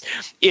experience?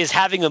 Is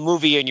having a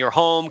movie in your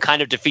home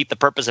kind of defeat the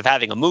purpose of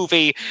having a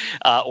movie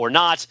or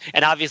not?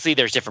 And obviously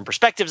there's different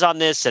perspectives on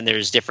this, and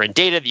there's different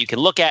data that you can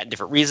look at and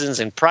different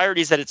reasons and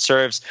priorities that it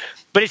serves,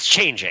 but it's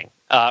changing.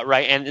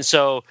 Right. And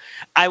so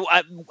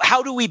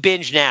how do we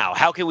binge now?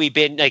 How can we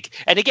binge?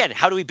 And again,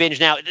 how do we binge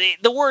now?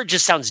 The word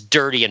just sounds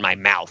dirty in my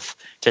mouth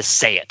to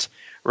say it.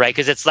 Right.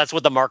 Because that's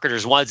what the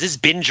marketers want. It's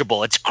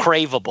bingeable. It's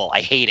craveable.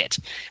 I hate it.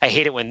 I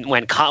hate it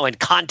when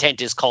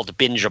content is called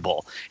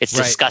bingeable. It's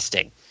right.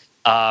 Disgusting.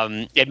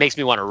 It makes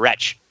me want to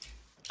retch.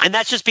 And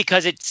that's just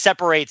because it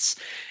separates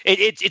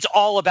it's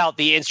all about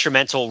the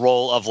instrumental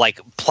role of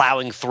like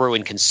plowing through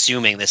and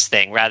consuming this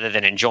thing rather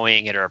than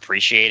enjoying it or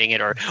appreciating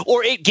it or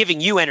it giving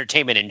you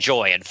entertainment and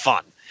joy and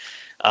fun.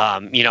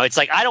 It's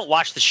like I don't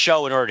watch the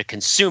show in order to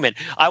consume it.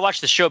 I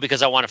watch the show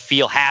because I want to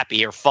feel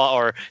happy or fun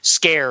or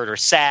scared or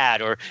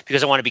sad or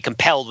because I want to be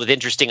compelled with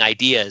interesting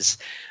ideas.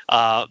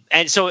 And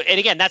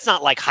again, that's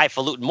not like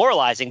highfalutin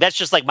moralizing. That's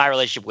just like my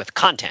relationship with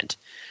content.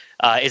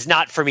 Is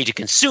not for me to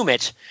consume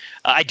it.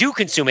 I do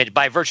consume it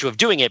by virtue of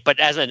doing it, but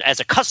as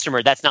a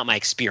customer, that's not my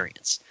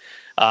experience.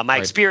 My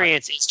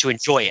experience is to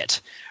enjoy it.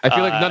 I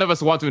feel like none of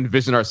us want to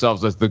envision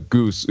ourselves as the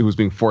goose who's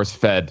being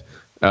force-fed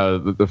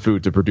the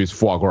food to produce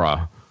foie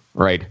gras,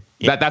 right?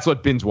 Yeah. That's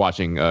what binge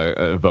watching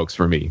evokes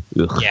for me.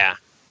 Ugh. Yeah.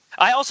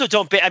 I also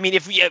don't. I mean,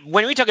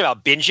 when we talk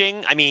about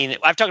binging, I mean,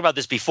 I've talked about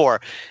this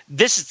before.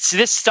 This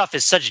stuff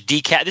is such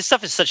This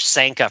stuff is such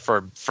Sanka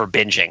for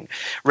binging,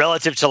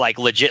 relative to like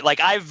legit. Like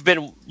I've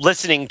been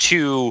listening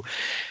to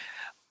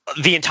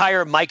the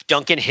entire Mike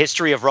Duncan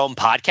History of Rome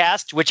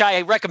podcast, which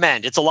I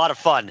recommend. It's a lot of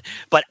fun,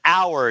 but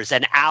hours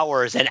and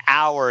hours and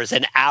hours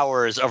and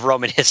hours of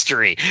Roman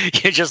history,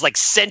 just like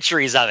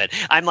centuries of it.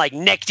 I'm like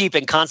neck deep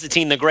in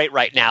Constantine the Great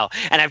right now,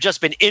 and I've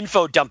just been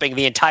info dumping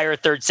the entire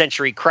 3rd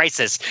century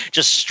crisis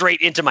just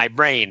straight into my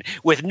brain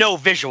with no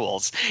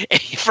visuals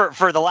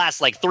for the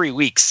last like 3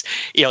 weeks.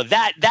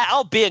 That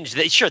I'll binge.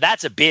 Sure,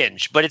 that's a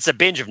binge, but it's a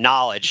binge of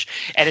knowledge,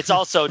 and it's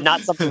also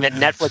not something that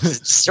Netflix is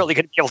necessarily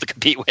going to be able to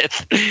compete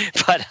with.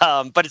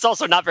 But it's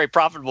also not very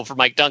profitable for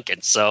Mike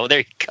Duncan. So there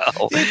you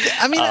go.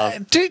 I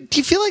mean, do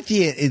you feel like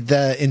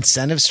the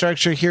incentive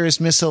structure here is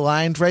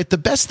misaligned, right? The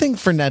best thing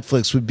for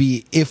Netflix would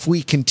be if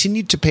we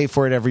continued to pay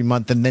for it every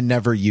month and then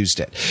never used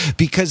it,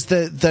 because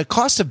the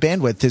cost of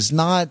bandwidth is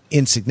not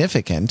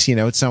insignificant.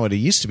 It's not what it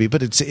used to be,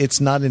 but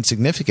it's not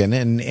insignificant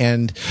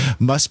and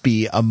must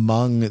be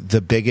among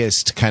the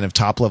biggest kind of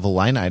top level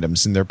line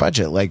items in their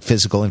budget, like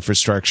physical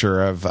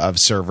infrastructure of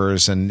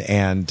servers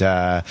and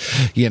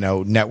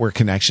network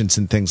connections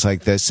and things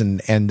like this,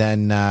 and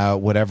then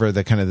whatever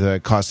the kind of the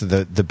cost of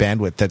the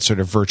bandwidth, that sort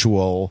of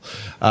virtual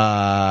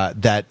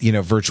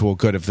virtual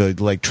good of the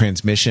like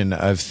transmission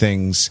of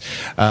things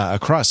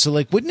across. So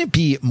like, wouldn't it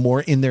be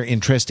more in their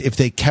interest if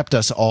they kept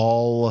us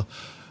all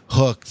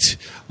hooked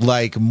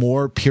like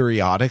more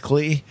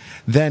periodically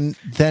than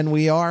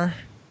we are?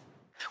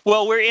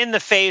 Well, we're in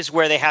the phase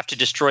where they have to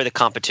destroy the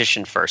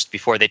competition first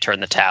before they turn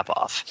the tap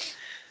off.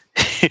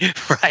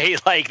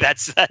 Right, like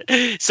that's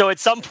so at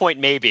some point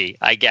maybe,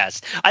 I guess.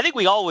 I think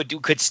we all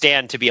could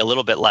stand to be a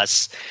little bit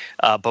less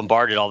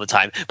bombarded all the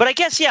time. But I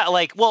guess is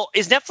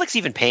Netflix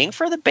even paying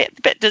for the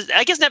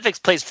I guess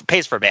Netflix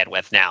pays for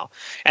bandwidth now,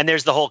 and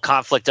there's the whole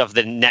conflict of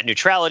the net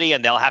neutrality,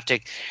 and they'll have to.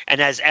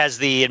 And as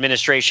the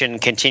administration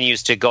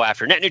continues to go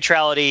after net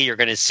neutrality, you're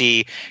going to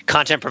see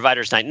content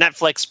providers like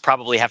Netflix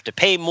probably have to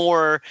pay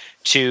more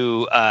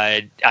to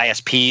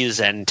ISPs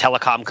and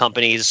telecom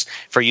companies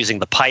for using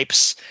the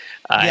pipes.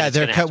 It's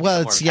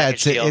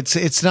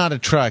not a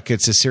truck;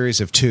 it's a series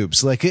of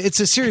tubes. Like it's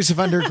a series of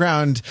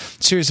underground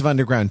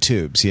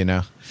tubes.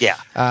 Yeah.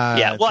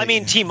 Well, I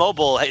mean,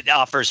 T-Mobile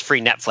offers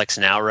free Netflix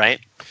now, right?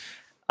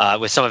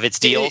 With some of its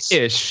deals.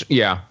 Ish.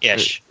 I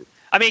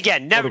mean,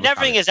 again,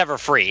 everything is ever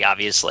free,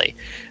 obviously,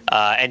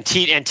 and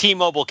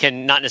T-Mobile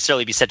can not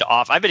necessarily be said to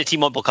offer. I've been a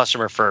T-Mobile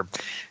customer for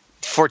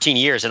 14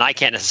 years, and I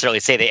can't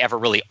necessarily say they ever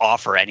really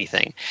offer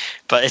anything,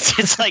 but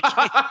it's like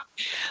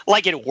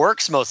like it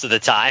works most of the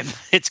time.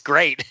 It's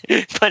great,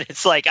 but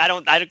it's like I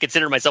don't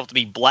consider myself to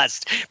be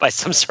blessed by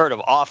some sort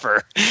of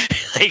offer.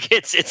 Like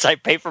it's I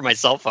pay for my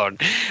cell phone,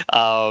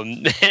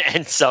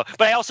 and so,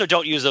 but I also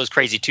don't use those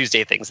crazy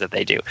Tuesday things that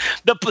they do.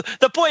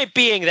 The point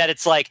being that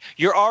it's like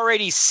you're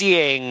already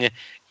seeing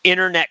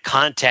internet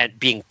content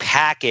being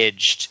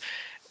packaged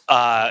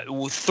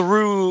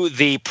through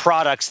the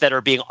products that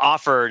are being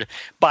offered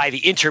by the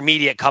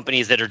intermediate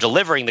companies that are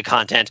delivering the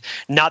content,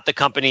 not the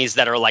companies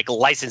that are like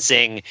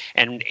licensing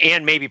and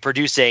maybe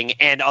producing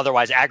and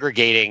otherwise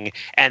aggregating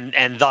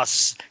and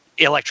thus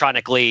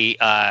electronically.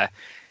 Matt,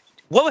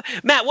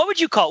 what would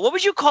you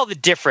call the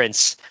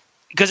difference?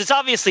 Because it's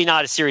obviously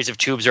not a series of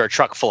tubes or a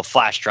truck full of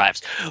flash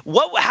drives.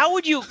 How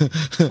would you,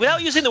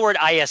 without using the word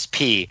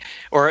ISP,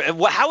 or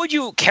how would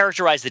you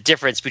characterize the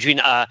difference between,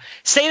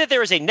 say that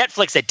there is a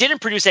Netflix that didn't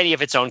produce any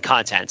of its own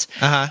content,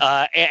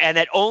 and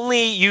that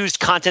only used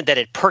content that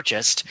it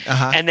purchased,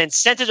 and then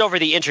sent it over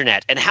the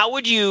internet, and how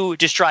would you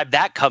describe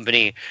that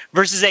company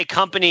versus a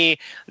company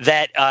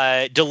that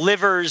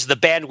delivers the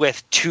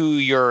bandwidth to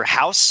your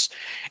house,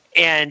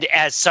 and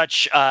as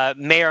such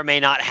may or may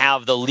not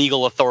have the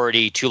legal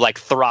authority to like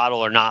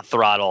throttle or not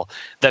throttle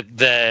the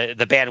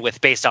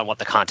bandwidth based on what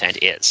the content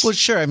is? Well,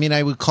 sure. I mean,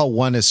 I would call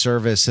one a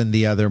service and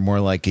the other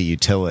more like a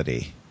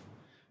utility.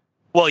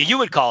 Well, you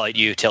would call it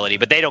utility,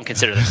 but they don't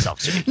consider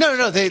themselves to be.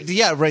 No.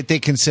 They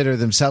consider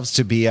themselves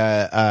to be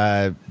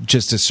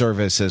just a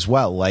service as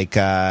well. Like,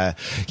 I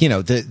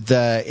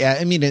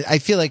mean, I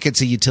feel like it's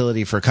a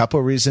utility for a couple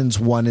of reasons.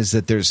 One is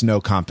that there's no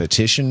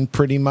competition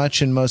pretty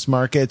much in most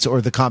markets,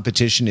 or the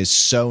competition is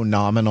so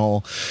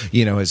nominal,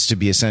 as to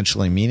be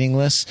essentially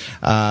meaningless.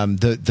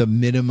 The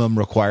minimum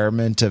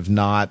requirement of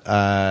not,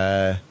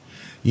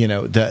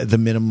 the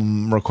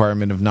minimum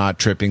requirement of not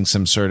tripping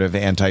some sort of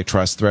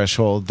antitrust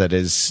threshold that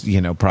is,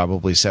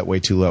 probably set way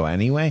too low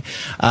anyway.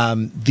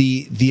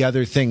 The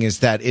other thing is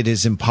that it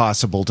is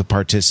impossible to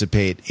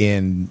participate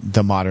in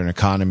the modern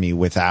economy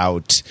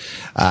without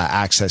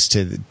access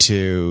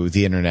to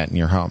the internet in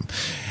your home.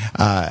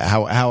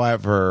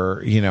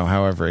 However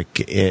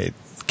it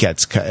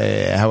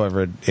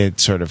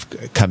sort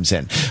of comes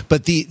in.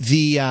 But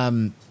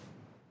the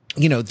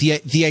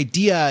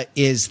idea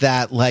is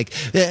that, like,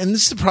 and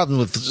this is the problem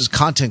with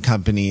content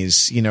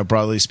companies,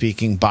 broadly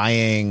speaking,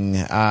 buying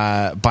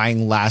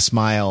last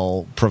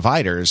mile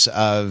providers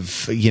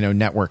of,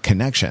 network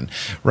connection,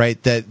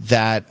 right?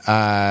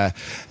 That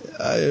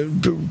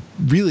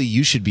really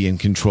you should be in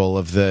control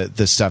of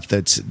the stuff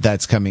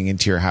that's coming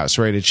into your house,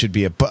 right? It should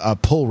be a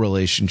pull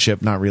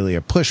relationship, not really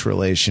a push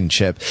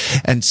relationship.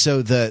 And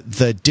so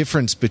the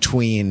difference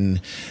between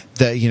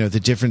the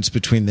difference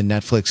between the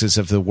Netflixes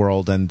of the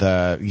world and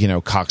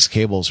the Cox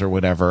Cables or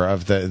whatever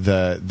of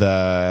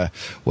the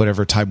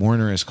whatever Time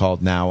Warner is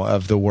called now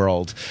of the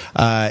world,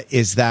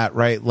 is that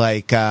right?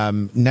 Like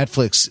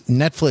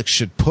Netflix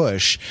should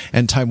push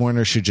and Time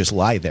Warner should just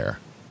lie there,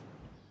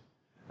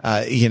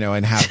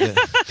 and have the.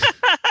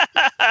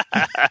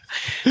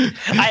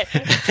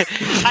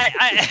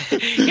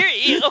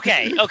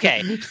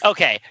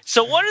 Okay.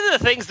 So one of the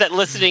things that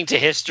listening to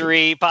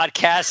history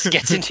podcasts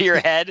gets into your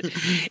head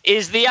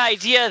is the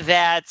idea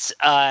that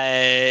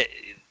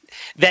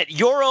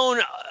your own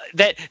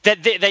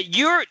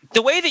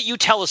the way that you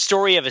tell a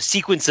story of a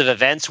sequence of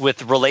events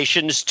with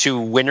relations to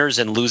winners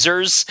and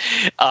losers,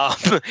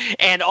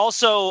 and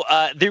also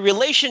the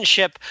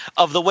relationship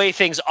of the way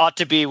things ought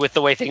to be with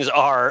the way things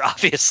are,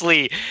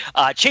 obviously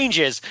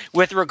changes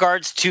with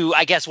regards to,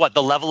 I guess,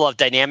 the level of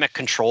dynamic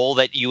control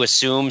that you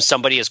assume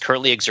somebody is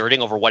currently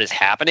exerting over what is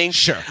happening.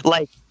 Sure.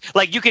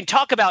 Like you can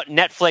talk about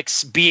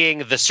Netflix being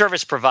the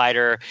service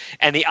provider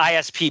and the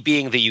ISP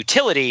being the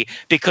utility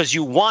because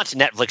you want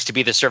Netflix to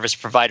be the service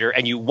provider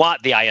and you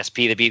want the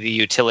ISP to be the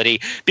utility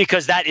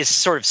because that is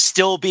sort of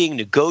still being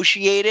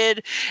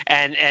negotiated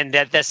and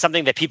that's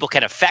something that people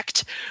can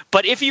affect.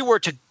 But if you were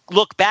to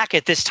look back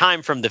at this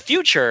time from the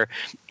future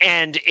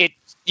and it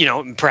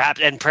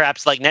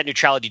perhaps like net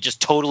neutrality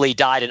just totally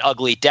died an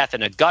ugly death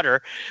in a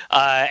gutter,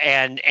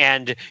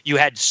 and you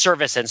had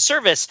service and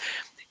service.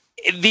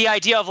 The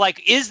idea of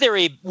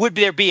would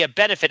there be a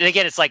benefit? And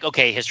again, it's like,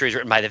 okay, history is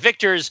written by the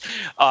victors.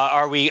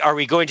 Are we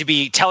going to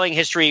be telling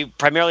history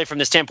primarily from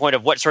the standpoint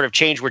of what sort of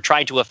change we're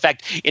trying to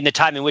affect in the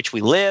time in which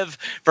we live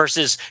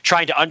versus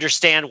trying to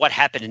understand what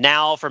happened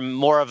now from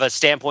more of a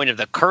standpoint of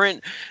the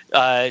current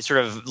sort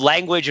of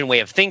language and way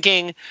of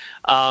thinking?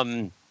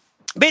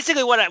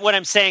 Basically, what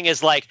I'm saying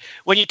is, like,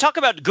 when you talk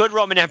about good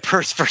Roman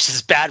emperors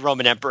versus bad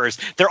Roman emperors,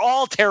 they're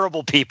all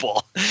terrible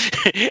people,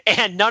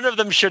 and none of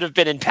them should have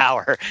been in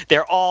power.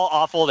 They're all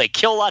awful. They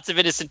kill lots of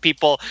innocent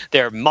people.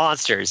 They're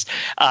monsters.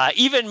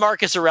 Even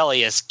Marcus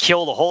Aurelius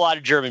killed a whole lot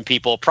of German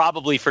people,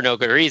 probably for no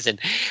good reason,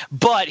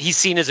 but he's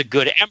seen as a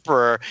good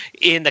emperor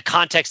in the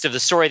context of the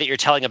story that you're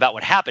telling about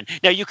what happened.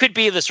 Now, you could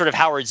be the sort of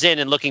Howard Zinn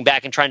and looking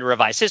back and trying to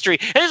revise history,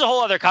 and there's a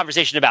whole other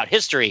conversation about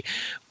history,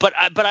 but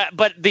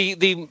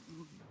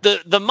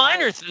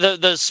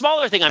the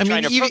smaller thing I'm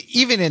trying to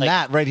even in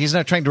that, right, he's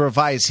not trying to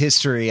revise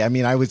history. I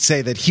mean, I would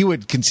say that he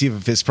would conceive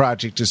of his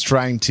project as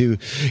trying to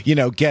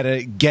get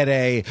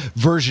a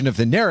version of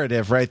the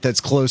narrative, right, that's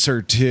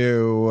closer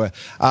to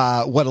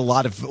what a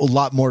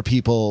lot more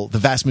people, the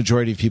vast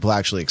majority of people,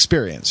 actually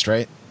experienced,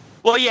 right?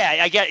 Well, yeah,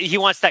 I get he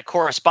wants that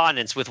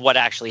correspondence with what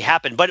actually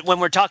happened. But when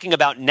we're talking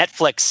about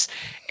Netflix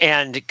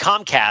and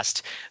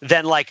Comcast,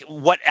 then like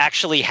what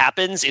actually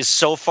happens is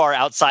so far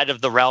outside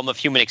of the realm of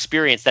human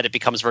experience that it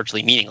becomes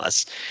virtually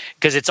meaningless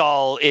because it's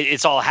all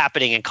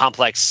happening in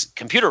complex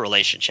computer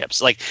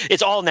relationships. Like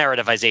it's all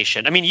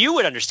narrativization. I mean, you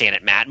would understand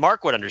it, Matt.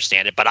 Mark would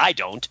understand it, but I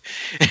don't.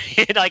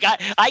 Like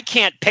I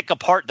can't pick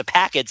apart the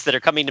packets that are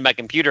coming to my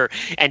computer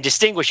and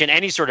distinguish in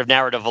any sort of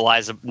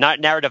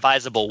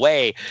narrativizable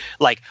way,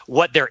 like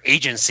what their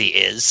agency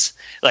is,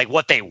 like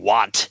what they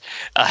want.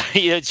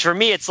 For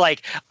me, it's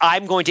like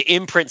I'm going to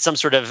imprint some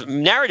sort of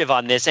narrative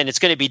on this, and it's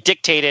going to be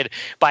dictated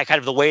by kind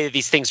of the way that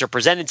these things are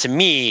presented to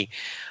me.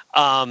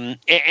 And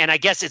I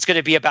guess it's going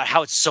to be about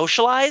how it's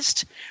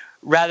socialized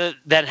rather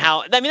than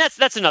how. I mean,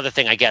 that's another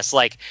thing, I guess.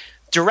 Like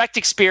direct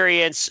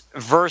experience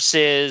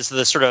versus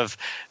the sort of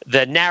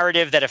the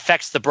narrative that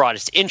affects the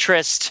broadest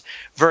interest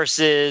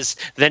versus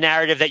the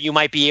narrative that you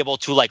might be able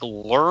to like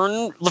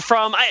learn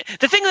from.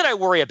 The thing that I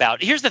worry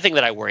about, here's the thing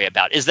that I worry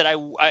about is that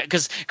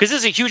because this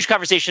is a huge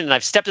conversation and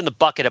I've stepped in the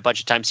bucket a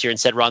bunch of times here and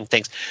said wrong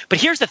things. But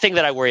here's the thing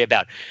that I worry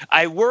about.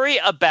 I worry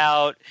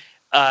about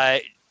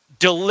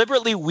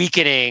deliberately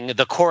weakening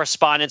the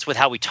correspondence with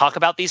how we talk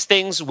about these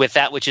things with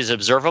that which is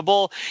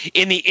observable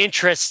in the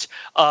interest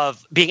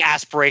of being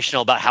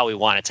aspirational about how we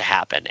want it to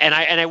happen. And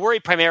I worry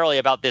primarily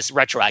about this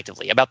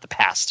retroactively, about the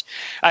past.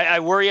 I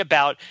worry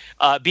about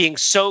being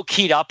so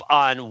keyed up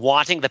on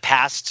wanting the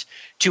past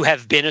to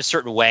have been a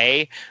certain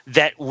way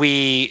that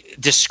we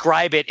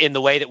describe it in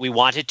the way that we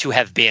want it to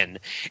have been,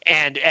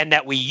 and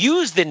that we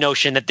use the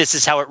notion that this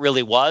is how it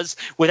really was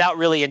without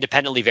really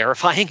independently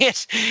verifying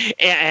it,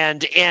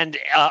 and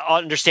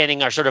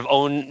understanding our sort of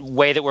own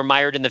way that we're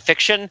mired in the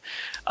fiction.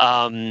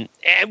 And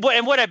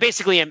what I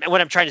basically am,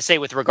 what I'm trying to say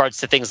with regards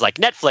to things like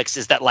Netflix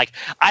is that like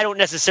I don't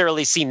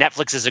necessarily see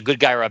Netflix as a good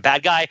guy or a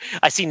bad guy.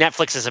 I see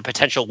Netflix as a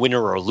potential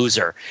winner or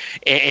loser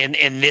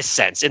in this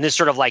sense, in this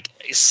sort of like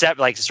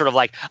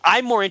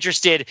I'm more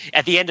interested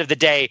at the end of the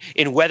day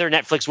in whether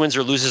Netflix wins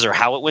or loses or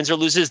how it wins or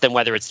loses than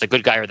whether it's the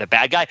good guy or the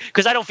bad guy,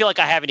 because I don't feel like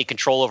I have any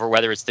control over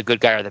whether it's the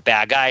good guy or the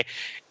bad guy.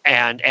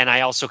 And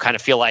I also kind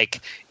of feel like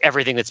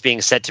everything that's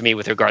being said to me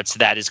with regards to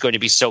that is going to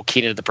be so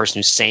key to the person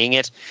who's saying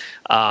it.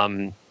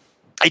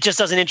 it just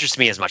doesn't interest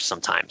me as much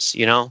sometimes,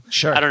 you know?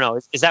 Sure. I don't know.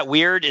 Is that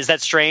weird? Is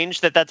that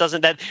strange that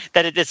doesn't,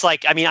 it's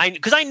like, I mean,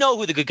 because I know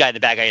who the good guy and the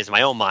bad guy is in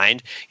my own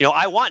mind. You know,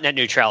 I want net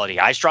neutrality.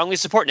 I strongly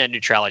support net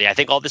neutrality. I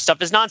think all this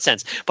stuff is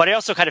nonsense. But I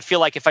also kind of feel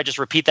like if I just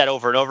repeat that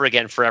over and over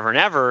again forever and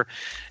ever,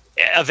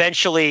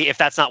 eventually, if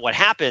that's not what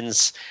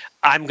happens,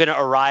 I'm going to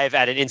arrive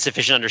at an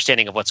insufficient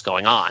understanding of what's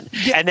going on.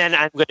 Yeah. And then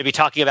I'm going to be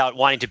talking about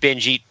wanting to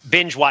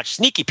binge watch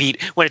Sneaky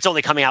Pete when it's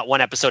only coming out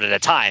one episode at a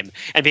time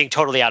and being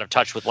totally out of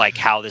touch with like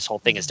how this whole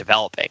thing is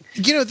developing.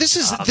 You know, this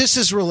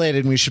is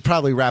related, and we should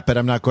probably wrap it.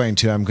 I'm not going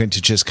to. I'm going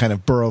to just kind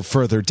of burrow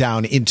further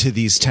down into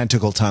these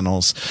tentacle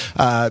tunnels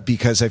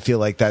because I feel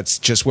like that's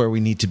just where we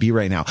need to be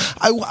right now.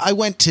 I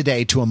went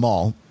today to a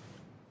mall.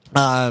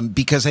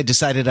 Because I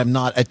decided I'm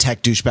not a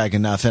tech douchebag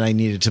enough and I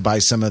needed to buy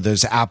some of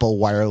those Apple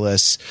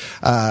wireless,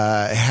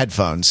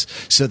 headphones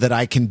so that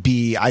I can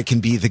be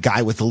the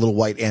guy with the little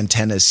white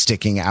antennas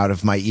sticking out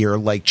of my ear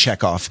like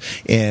Chekhov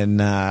in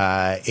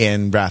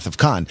Wrath of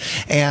Khan.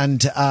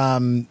 And,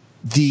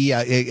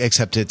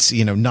 except it's,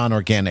 you know,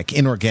 non-organic,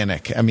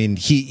 inorganic. I mean,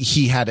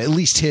 he had at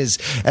least his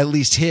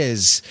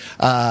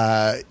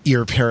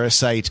ear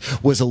parasite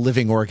was a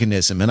living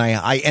organism. And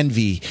I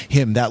envy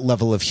him that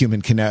level of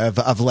human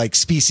of like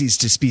species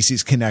to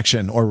species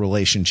connection or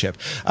relationship.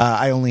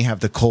 I only have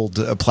the cold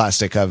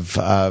plastic of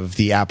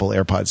the Apple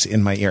AirPods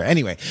in my ear.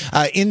 Anyway,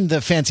 in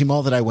the fancy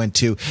mall that I went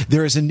to,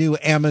 there is a new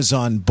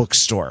Amazon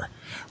bookstore.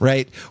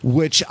 Right,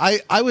 which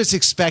I was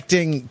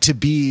expecting to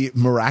be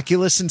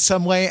miraculous in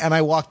some way, and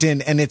I walked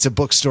in, and it's a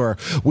bookstore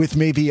with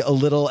maybe a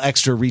little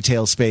extra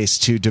retail space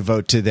to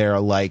devote to their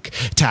like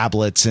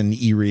tablets and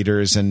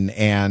e-readers and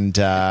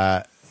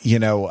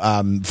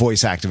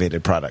voice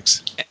activated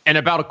products, and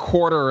about a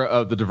quarter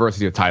of the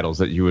diversity of titles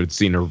that you would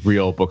see in a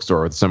real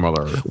bookstore with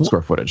similar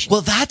square footage.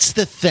 Well, that's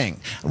the thing,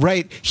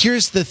 right?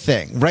 Here's the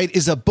thing, right?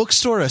 Is a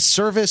bookstore a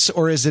service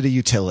or is it a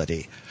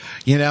utility?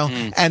 You know,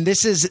 and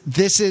this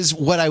is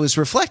what I was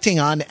reflecting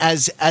on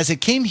as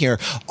it came here.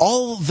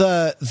 All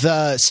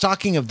the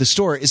stocking of the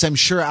store is, I'm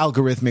sure,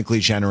 algorithmically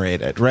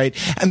generated, right?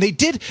 And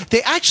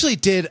they actually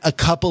did a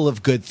couple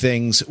of good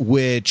things,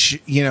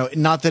 which, you know,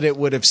 not that it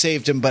would have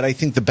saved them, but I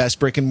think the best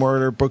brick and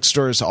mortar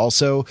bookstores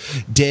also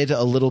did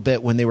a little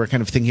bit when they were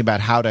kind of thinking about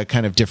how to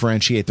kind of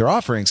differentiate their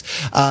offerings.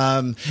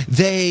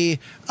 There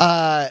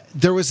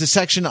was a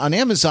section on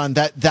Amazon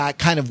that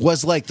kind of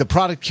was like the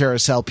product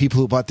carousel. People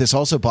who bought this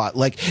also bought,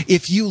 like,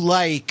 if you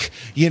like,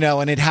 you know,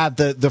 and it had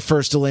the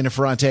first Elena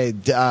Ferrante,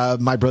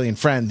 My Brilliant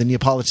Friend, the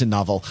Neapolitan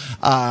novel,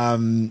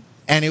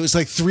 and it was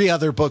like 3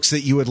 other books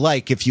that you would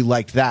like if you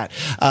liked that.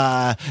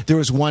 There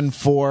was one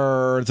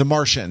for The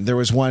Martian. There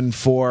was one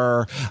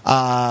for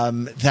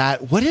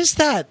what is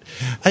that?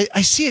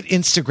 I see it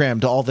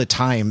Instagrammed all the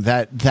time.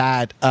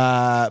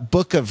 That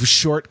book of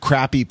short,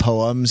 crappy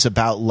poems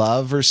about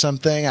love or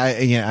something.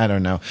 I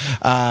don't know.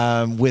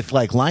 With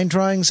like line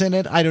drawings in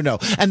it. I don't know.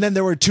 And then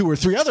there were 2 or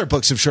 3 other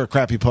books of short,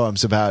 crappy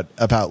poems about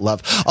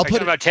love. Are you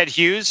talking about Ted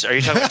Hughes? Are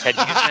you talking about Ted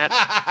Hughes,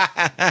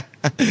 Matt?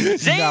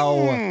 Zing!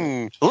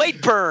 No.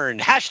 Late burn.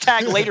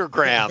 Hashtag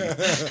latergram.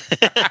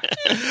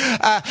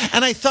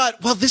 And I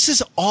thought, well, this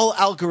is all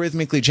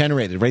algorithmically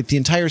generated, right? The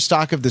entire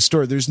stock of the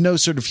store, there's no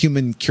sort of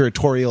human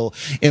curatorial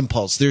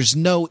impulse. There's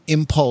no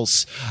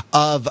impulse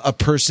of a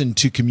person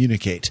to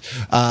communicate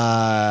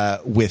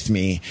with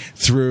me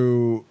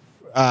through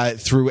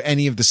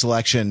any of the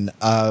selection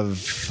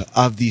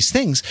of these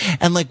things.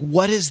 And like,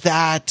 what is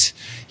that,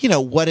 you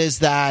know, what does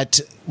that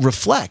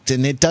reflect?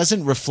 And it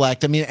doesn't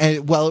reflect, I mean,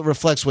 it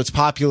reflects what's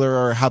popular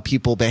or how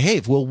people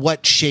behave. Well,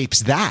 what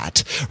shapes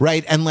that,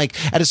 right? And like,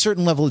 at a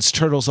certain level, it's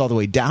turtles all the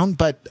way down,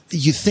 but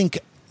you think,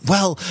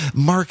 well,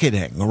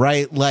 marketing,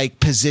 right? Like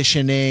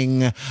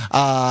positioning,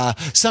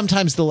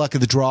 sometimes the luck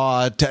of the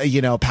draw,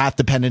 path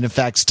dependent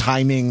effects,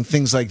 timing,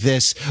 things like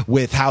this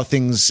with how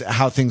things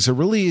are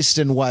released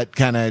and what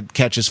kind of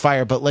catches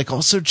fire, but like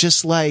also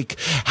just like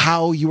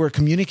how you are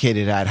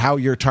communicated at, how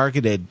you're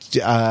targeted,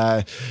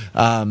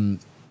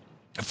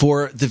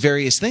 for the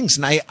various things.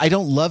 And I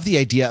don't love the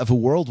idea of a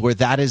world where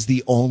that is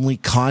the only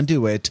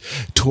conduit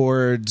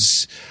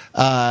towards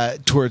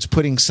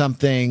putting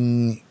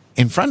something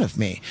in front of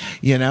me,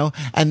 you know?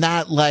 And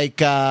that like,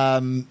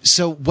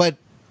 so what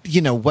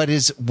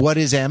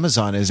is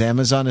Amazon? Is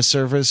Amazon a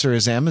service or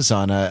is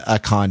Amazon a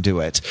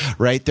conduit,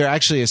 right? They're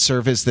actually a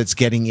service that's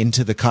getting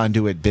into the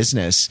conduit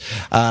business,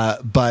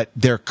 but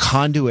their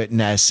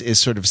conduitness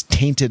is sort of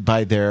tainted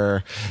by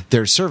their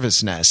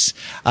serviceness,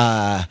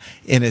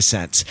 in a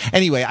sense.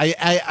 Anyway,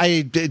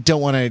 I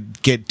don't want to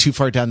get too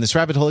far down this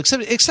rabbit hole,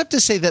 except to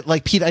say that,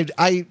 like, Pete,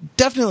 I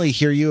definitely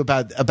hear you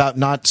about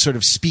not sort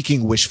of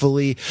speaking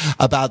wishfully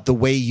about the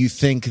way you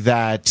think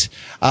that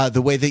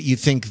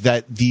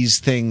these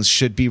things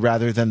should be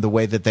rather than the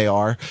way that they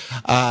are.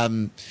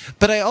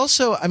 But I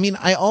also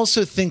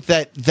think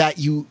that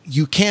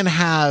you can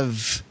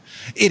have,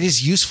 it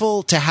is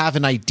useful to have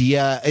an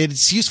idea.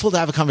 It's useful to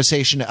have a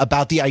conversation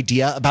about the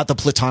idea, about the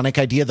platonic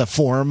idea, the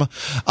form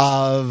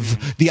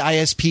of the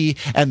ISP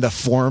and the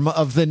form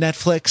of the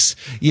Netflix,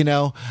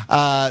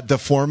 the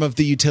form of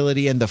the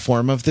utility and the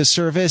form of the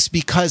service,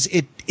 because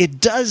it it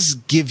does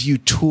give you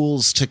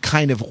tools to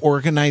kind of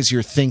organize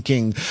your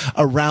thinking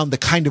around the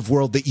kind of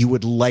world that you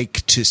would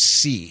like to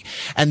see.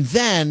 And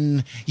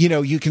then,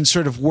 you can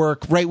sort of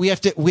work, right?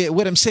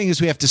 What I'm saying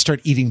is we have to start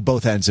eating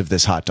both ends of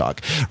this hot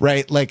dog,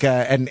 right? Like,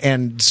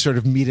 and sort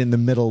of meet in the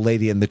middle,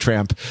 Lady and the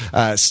Tramp,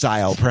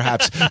 style,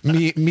 perhaps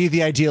me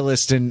the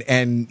idealist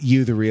and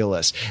you the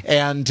realist.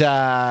 And,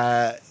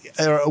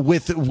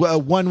 with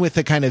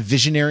a kind of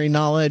visionary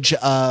knowledge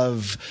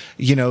of,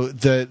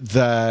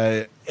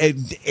 the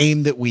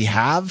aim that we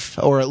have,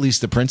 or at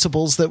least the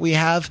principles that we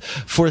have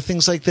for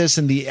things like this,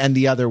 and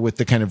the other with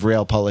the kind of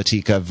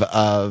realpolitik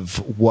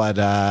of what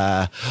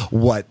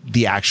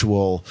the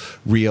actual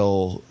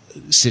real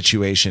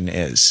situation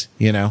is,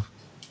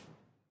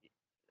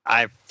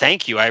 I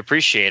thank you. I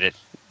appreciate it.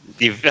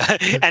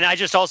 And I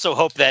just also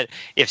hope that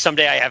if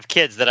someday I have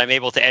kids, that I'm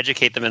able to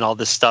educate them in all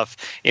this stuff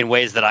in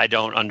ways that I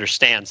don't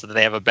understand, so that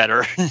they have a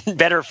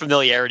better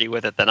familiarity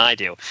with it than I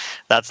do.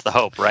 That's the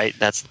hope, right?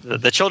 That's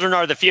the children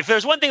are the future. If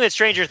there's one thing that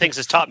Stranger Things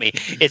has taught me,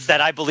 it's that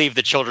I believe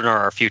the children are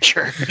our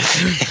future.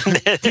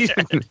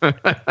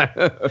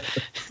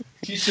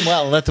 Teach them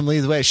well, let them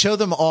lead the way. Show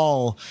them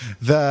all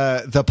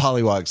the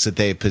pollywogs that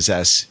they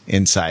possess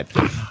inside.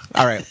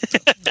 All right.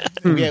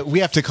 We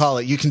have to call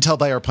it. You can tell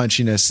by our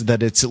punchiness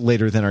that it's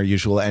later than our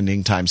usual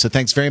ending time. So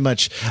thanks very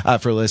much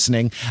for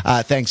listening.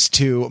 Thanks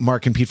to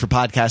Mark and Pete for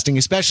podcasting.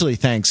 Especially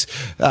thanks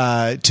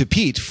to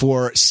Pete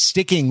for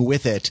sticking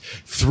with it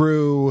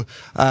through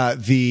what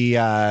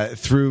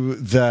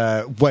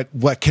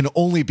can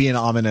only be an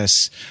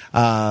ominous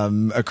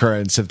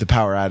occurrence of the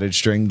power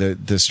outage during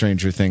the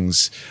Stranger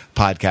Things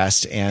podcast.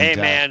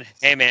 And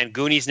hey man,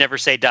 Goonies never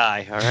say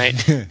die. All right.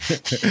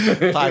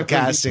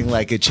 Podcasting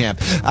like a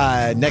champ.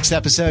 Next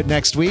episode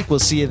next week. We'll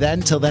see you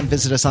then. Till then,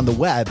 visit us on the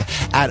web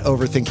at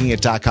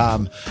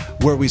overthinkingit.com,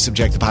 where we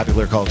subject the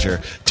popular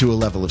culture to a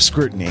level of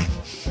scrutiny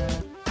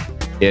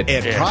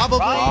it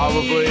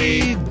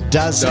probably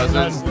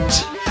doesn't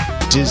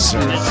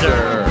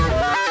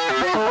deserve.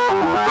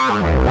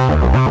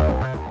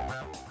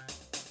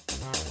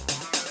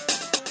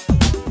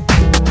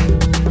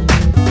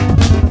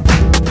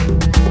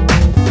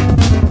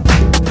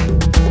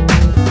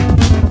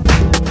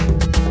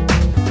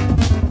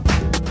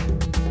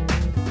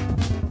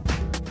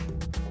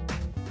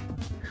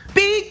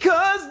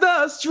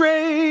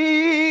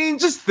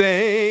 Strangest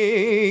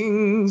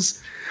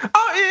things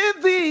are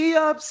in the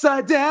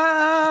upside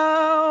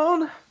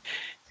down.